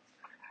menorah.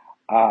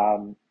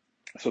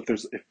 So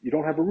if you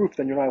don't have a roof,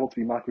 then you're not able to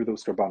be makriv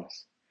those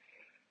karbanis.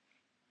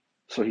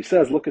 So he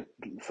says,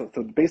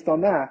 so based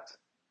on that,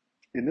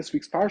 in this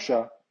week's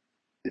parsha,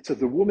 it says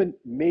the woman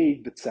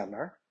made the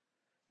tzemer.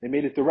 They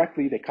made it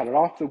directly. They cut it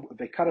off.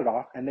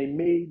 And they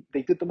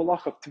did the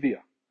malach of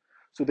tviyah.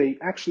 So they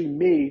actually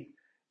made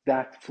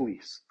that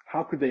fleece.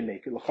 how could they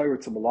make it? L'chayr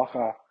it's a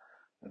malacha,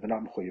 they're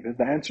not mechuyev in it.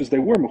 The answer is they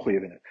were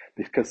mechuyev in it.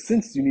 Because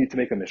since you need to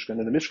make a mishkan,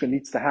 and the mishkan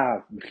needs to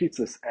have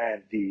mechitzas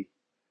and the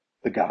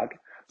gag,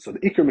 so the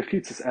ikar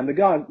mechitzas and the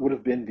gag would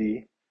have been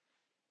the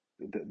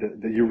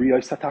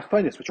uriyos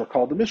hatachtanis, which are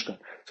called the mishkan.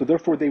 So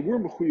therefore they were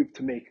mechuyev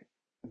to make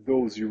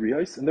those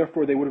uriyos, and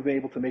therefore they would have been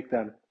able to make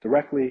them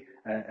directly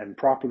and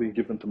properly and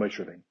give them to Moshe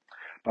Rabbeinu.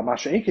 But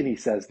Masha Enkin, he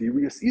says, the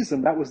uriyos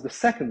izim, that was the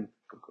second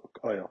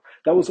oil.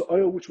 That was the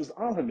oil which was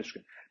al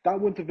ha-mishkan. That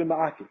wouldn't have been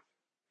ma'akiv.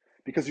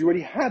 Because you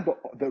already had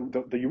the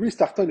uriyos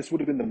tachtanis would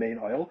have been the main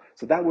oil,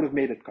 so that would have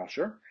made it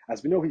kosher.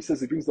 As we know, he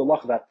says, he brings the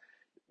lach that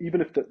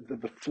even if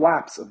the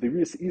flaps of the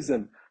uriyos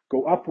izim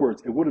go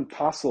upwards, it wouldn't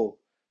tassel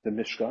the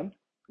mishkan,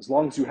 as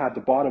long as you had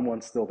the bottom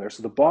one still there.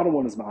 So the bottom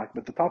one is ma'akiv,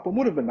 but the top one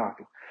would have been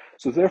ma'akiv.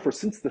 So therefore,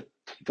 since the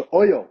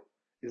oil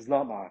is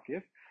not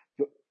ma'akiv,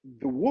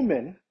 the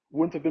woman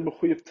wouldn't have been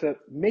mechuyev to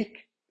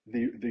make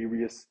the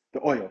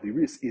oil, the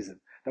uriyos izim.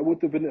 That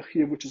would have been a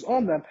chiyuv which is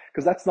on them,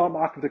 because that's not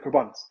ma'akiv the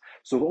karbanos.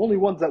 So the only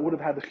ones that would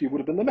have had the chiyuv would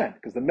have been the men,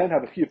 because the men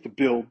have a chiyuv to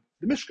build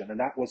the mishkan, and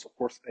that was, of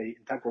course, an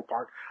integral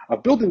part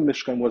of building the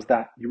mishkan was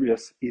that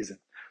uriyos izim.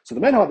 So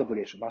the men had the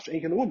obligation, masha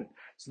ain't the woman.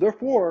 So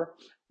therefore,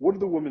 what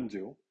did the women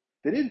do?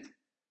 They didn't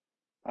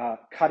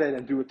cut it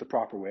and do it the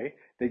proper way.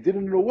 They did it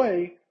in a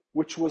way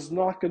which was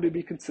not going to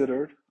be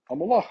considered a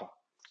malacha.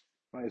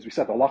 Right? As we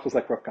said, the halacha is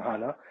like Rav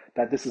Kahana,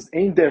 that this is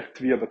ein derech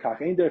tviyah v'kach,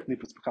 ein derech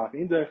niputz v'kach,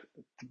 ein derech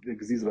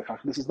gziz v'kach.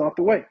 This is not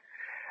the way.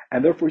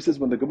 And therefore he says,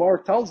 when the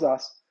Gemara tells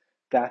us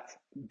that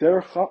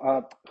derech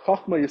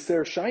chachma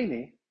yaser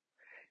shiny,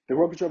 the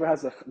Rogatchover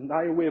has a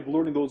naya way of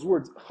learning those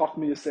words,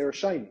 chachma yaser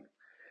shiny.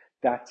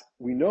 That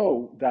we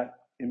know that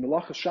in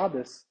Melacha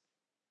Shabbos,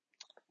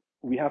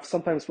 we have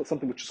sometimes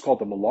something which is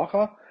called a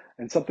malacha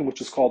and something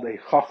which is called a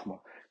chachma.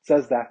 It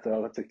says that,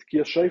 let's say,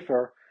 Tekiya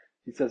Shofar,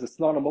 he says it's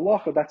not a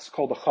malacha, that's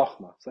called a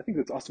chachma. So I think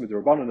it's Asmi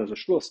D'Rabbanan as a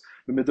shtus.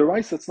 The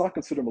Midaraisa, it's not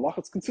considered malacha,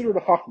 it's considered a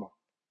chachma.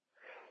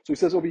 So he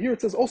says over here, it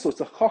says also,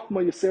 it's a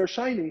chachma yaser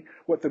shiny.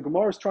 What the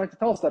Gemara is trying to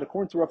tell us, that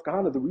according to Rav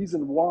Kahana, the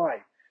reason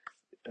why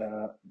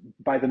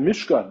by the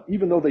Mishkan,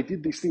 even though they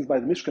did these things by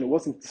the Mishkan, it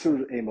wasn't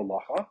considered a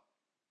malacha,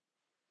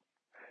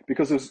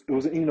 because it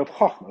was an Iyun of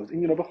Chachma. It was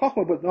an Iyun of a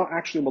Chachma, but not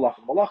actually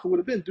Malacha. Malacha would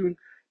have been doing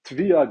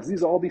Tviyah,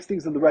 Gziza, all these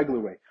things in the regular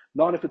way.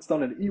 Not if it's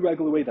done in an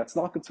irregular way, that's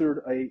not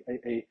considered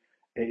a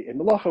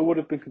Malacha, would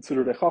have been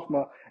considered a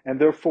Chachma, and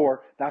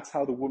therefore that's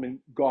how the woman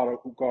got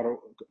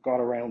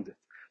around it.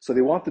 So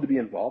they wanted to be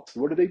involved.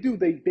 So what did they do?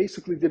 They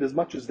basically did as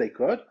much as they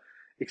could,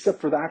 except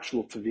for the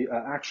actual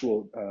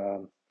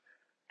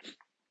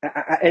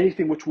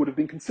anything which would have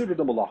been considered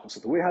a malacha. So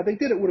the way how they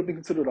did it would have been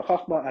considered a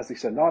chachma, as they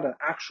said, not an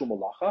actual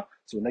malacha.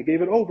 So when they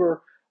gave it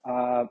over,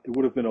 it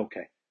would have been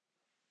okay.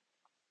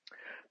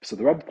 So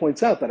the Rebbe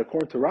points out that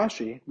according to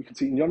Rashi, we can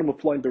see in Yonim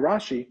applying to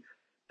Rashi,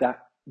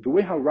 that the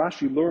way how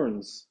Rashi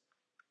learns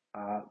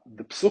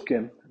the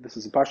psukim, this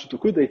is in Parshas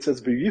Pekudei, it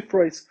says,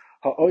 V'yifreis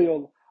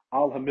ha'oyel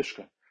al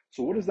ha'mishkan.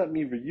 So what does that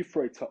mean,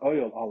 V'yifreis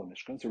ha'oyel al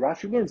ha'mishkan? So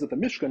Rashi learns that the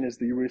mishkan is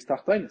the uriyos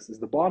tachtainus, is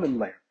the bottom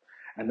layer.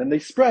 And then they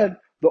spread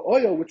the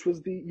oil, which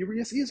was the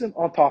uriyos izim,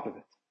 on top of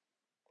it.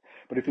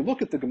 But if you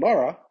look at the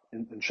Gemara,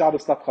 in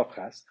Shabbos Daf Chav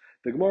Ches,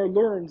 the Gemara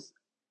learns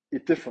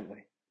it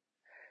differently.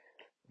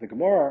 The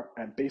Gemara,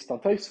 and based on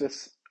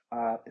Tosfos,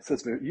 it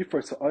says,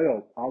 Yifreis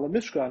oil ala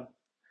mishkan.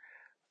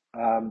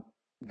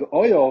 The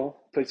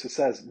oil, Tosfos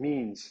says,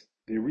 means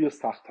the uriyos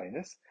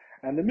tachtainus,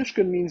 and the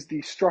mishkan means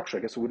the structure. I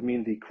guess it would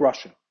mean the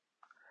crushing.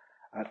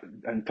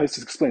 And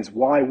Tosfos explains,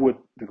 why would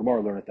the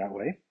Gemara learn it that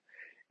way?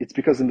 It's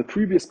because in the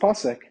previous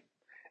pasuk,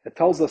 it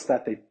tells us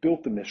that they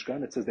built the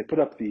Mishkan. It says they put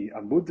up the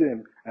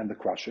amudim and the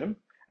krashim,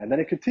 and then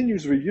it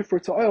continues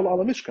v'yifreis ha'oil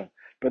ala mishkan,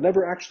 but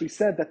never actually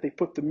said that they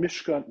put the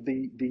Mishkan,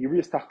 the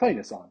uriyos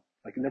tachtainus on.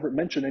 Like it never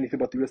mentioned anything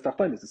about the uriyos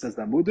tachtainus. It says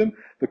the amudim,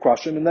 the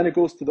krashim, and then it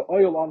goes to the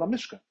oil ala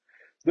mishkan.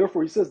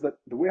 Therefore, he says that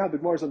the way how the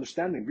Gemara is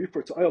understanding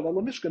v'yifreis ha'oil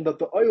ala mishkan, that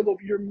the oil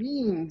over here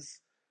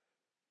means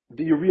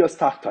the uriyos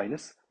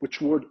tachtainus,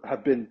 which would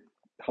have been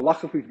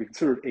halachically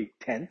considered a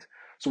tent.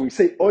 So when we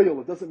say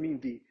oil, it doesn't mean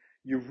the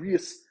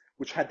uriyos,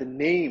 which had the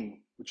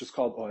name, which is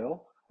called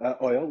oil.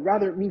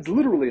 Rather, it means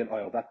literally an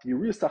oil. That the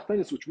uriyos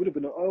tachtainus, which would have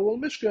been an oil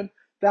mishkan,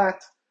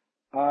 that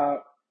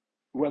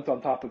went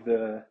on top of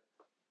the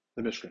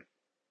mishkan,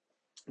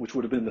 which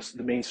would have been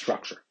the main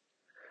structure.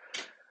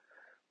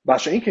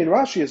 Basha'inkein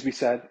Rashi, as we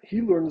said, he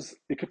learns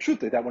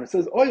ikapshute, that when it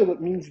says oil, it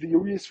means the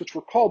uriyos which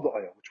were called the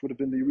oil, which would have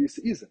been the uriyos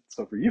izim.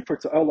 So for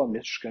yifreis ha'oil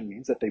mishkan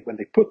means that when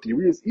they put the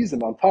uriyos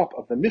izim on top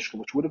of the mishkan,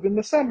 which would have been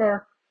the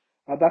semer,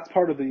 that's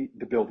part of the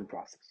building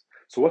process.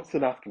 So what's the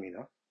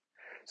nafkamina?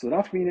 So the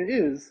nafkamina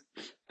is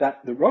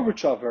that the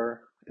Rogatchover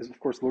is, of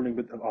course, learning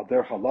about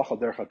their halacha,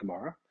 their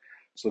gemara.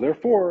 So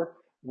therefore,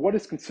 what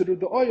is considered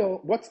the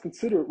oil? What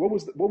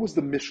was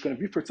the mishkan?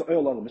 V'yifreis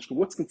ha'oil ala mishkan.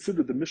 What's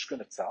considered the mishkan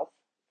itself?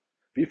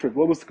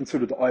 What was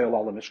considered the oil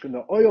ala mishkan?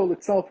 The oil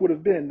itself would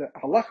have been, the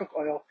halachic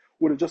oil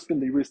would have just been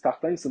the uriyos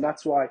tachtainus, and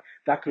that's why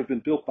that could have been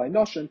built by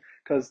Noshin,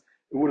 because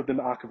it would have been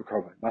ma'akav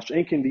v'karban.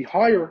 Masha'enkin, the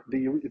higher,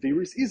 the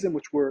uriyos izim,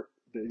 which were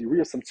the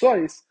uriyos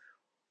samtsois,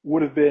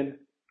 would have been,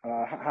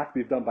 have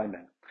to be done by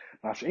men.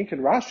 Masha'inkin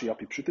Rashi, Al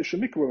Pi Pshutei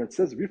Shemikra, when it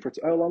says refer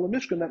to oil on the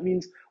Mishkan, that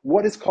means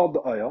what is called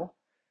the oil.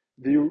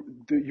 The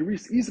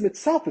Uris Izim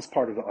itself is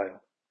part of the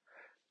oil.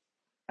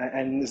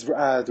 And as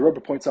the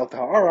Rebbe points out to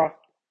Ha'ara,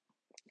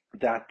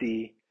 that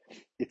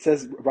it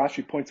says,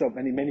 Rashi points out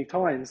many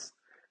times,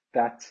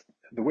 that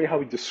the way how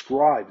he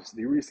describes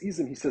the Uris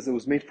Izim, he says it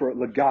was made for a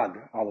Lagag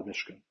ala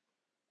Mishkan.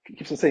 He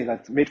keeps on saying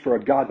that it's made for a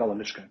Gag ala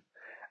Mishkan.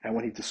 And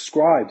when he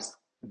describes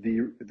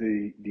the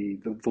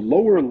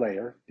lower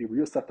layer, the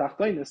Uris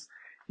Tachtonis,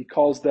 he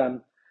calls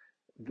them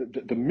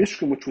the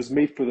Mishkan which was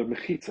made for the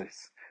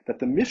Mechitzes. That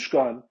the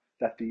Mishkan,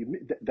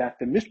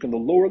 the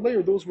lower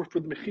layer, those were for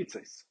the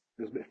Mechitzes.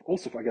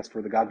 Also, I guess,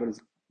 for the Gag, but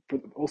it's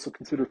also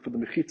considered for the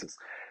Mechitzes.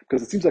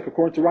 Because it seems like,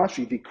 according to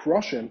Rashi, the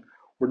Krushim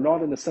were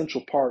not an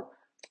essential part.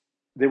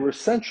 They were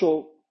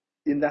essential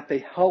in that they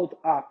held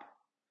up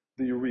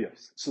the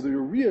Urias. So the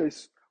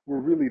Urias were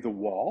really the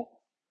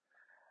wall,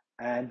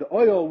 and the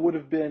oil would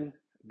have been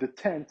the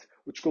tent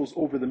which goes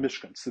over the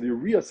Mishkan. So the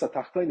Urias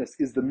Satachtainus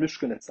is the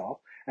Mishkan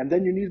itself, and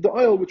then you need the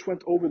oil which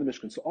went over the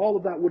Mishkan. So all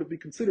of that would have been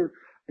considered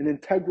an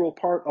integral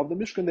part of the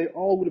Mishkan. They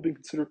all would have been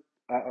considered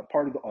a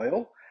part of the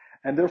oil,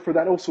 and therefore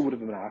that also would have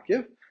been an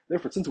akiv.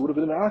 Therefore, since it would have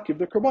been an akiv,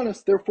 the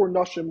karbanis, therefore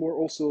Nashim will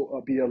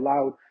also be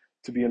allowed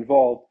to be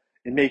involved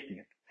in making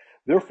it.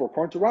 Therefore,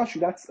 according to Rashi,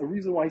 that's a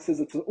reason why he says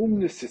it's an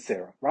umnis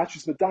yisera.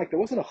 Rashi's medaik, there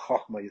wasn't a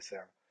chachma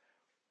yisera.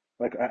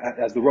 Like,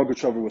 as the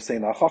Rogachover was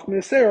saying, a chachma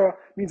yisera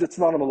means it's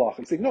not a malacha.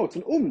 He's saying, no, it's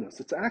an umnis,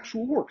 it's an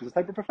actual work, it's a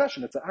type of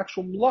profession, it's an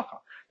actual malacha.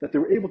 That they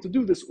were able to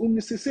do this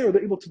umnis yisera,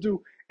 they're able to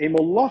do a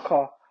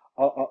malacha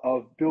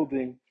of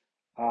building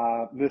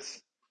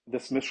this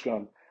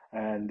Mishkan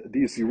and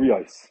these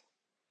Urias.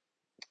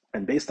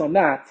 And based on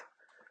that,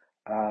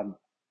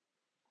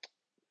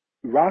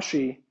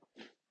 Rashi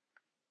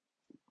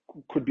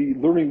could be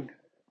learning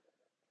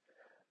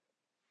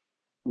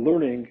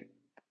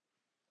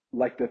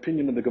like the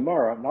opinion of the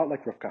Gemara, not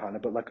like Rav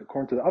Kahana, but like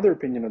according to the other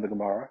opinion of the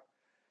Gemara,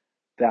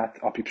 that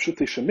Al Pi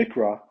Pshutei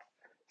Shemikra,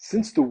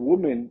 since the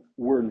women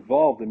were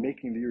involved in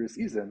making the Uris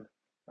Izim,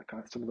 like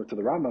similar to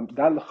the Rambam,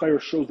 that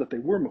l'chayr shows that they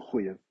were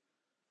mechuyev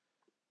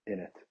in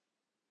it.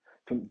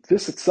 From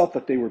this itself,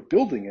 that they were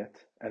building it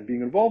and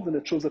being involved in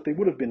it, shows that they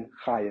would have been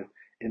chayev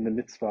in the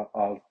mitzvah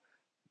of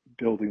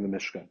building the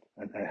Mishkan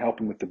and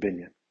helping with the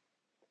binyan.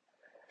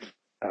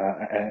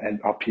 And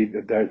Al Pi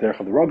the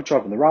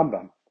Rogachover and the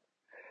Rambam.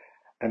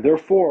 And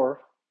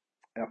therefore,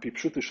 Al Pi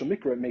Pshutei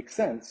Shemikra, it makes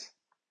sense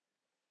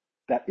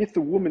that if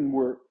the woman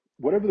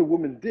whatever the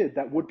woman did,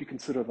 that would be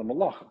considered a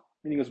malacha.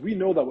 Meaning, as we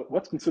know that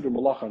what's considered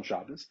malacha on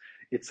Shabbos,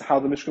 it's how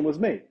the Mishkan was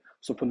made.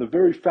 So from the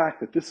very fact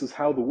that this is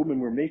how the women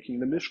were making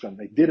the Mishkan,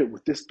 they did it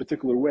with this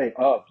particular way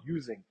of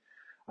using,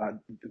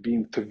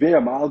 being Tevea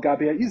Ma'al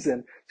Gabei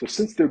Izin. So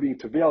since they're being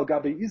Tevea Al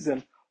Gabei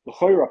Izin,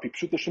 l'chayra Pi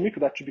Pshutei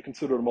Shemikra, that should be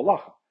considered a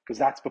malacha, because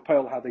that's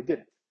Papel how they did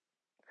it.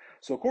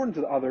 So according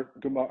to the other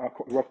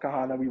Rav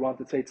Kahana, we want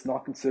to say it's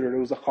not considered, it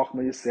was a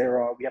Chachma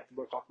Yisera. We have to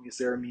know what Chachma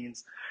Yisera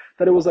means.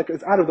 That it was like,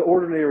 it's out of the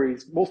ordinary.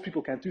 Most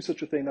people can't do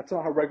such a thing. That's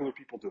not how regular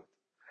people do it.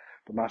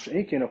 But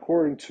Masha'inkin,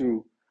 according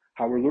to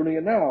how we're learning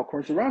it now,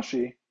 according to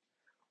Rashi,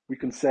 we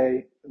can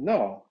say,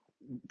 no.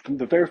 From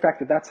the very fact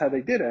that that's how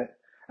they did it,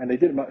 and they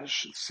did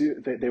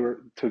it, they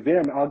were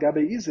Tevem Al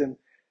Gabei Izin,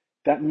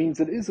 that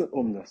means it is an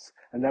umnus,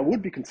 and that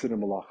would be considered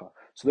malacha.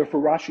 So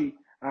therefore Rashi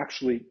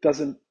actually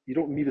you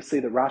don't need to say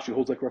that Rashi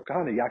holds like Rav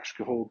Kahana. You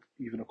actually hold,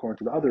 even according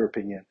to the other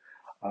opinion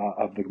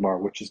of the Gemara,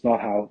 which is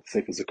not how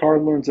Sefer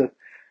Zakar learns it,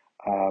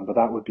 but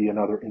that would be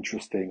another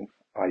interesting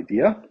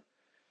idea.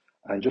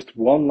 And just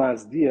one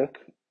last diak,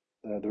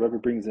 the Rebbe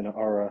brings in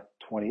Ara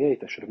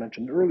 28, I should have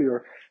mentioned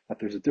earlier, that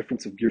there's a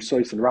difference of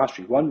Girsois and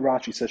Rashi. One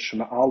Rashi says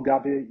Shema'al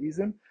Gabei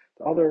Izim,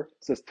 the other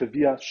says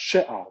Tevia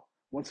She'al.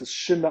 One says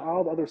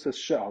Shema'al, the other says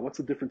She'al. What's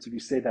the difference if you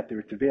say that they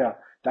were Tevia,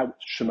 that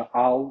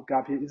Shema'al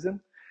Gabei Izim?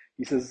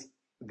 He says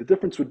the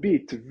difference would be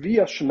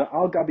Tevia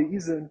Shema'al Gabei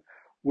Izim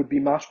would be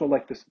mashma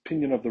like this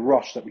opinion of the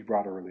Rosh that we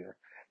brought earlier.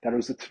 That it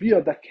was a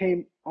Tevia that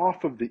came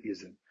off of the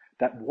Izim.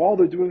 That while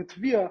they're doing the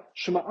Tevia,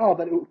 Shema'al,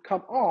 that it would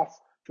come off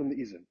from the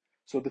Izim.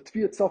 So the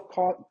Tevia itself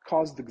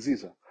caused the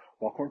Gziza.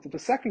 Well, according to the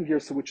second gear,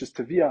 so which is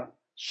Tevia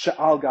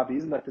She'al Gabi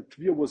Izim, that the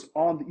Tevia was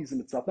on the Izim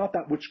itself, not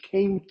that which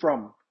came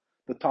from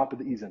the top of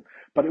the Izim,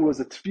 but it was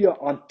a Tevia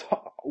on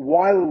top,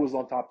 while it was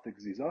on top of the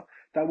Gziza.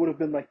 That would have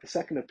been like the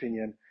second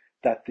opinion,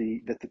 that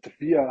the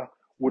Tevia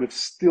would have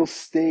still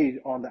stayed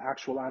on the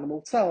actual animal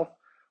itself,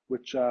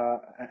 which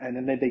and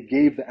then they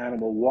gave the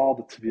animal while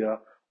the Tevia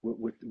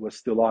was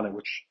still on it,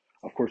 which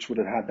of course would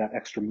have had that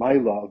extra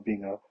maila of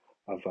being a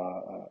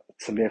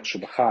tzemech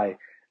shebachai,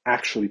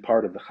 actually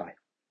part of the chai.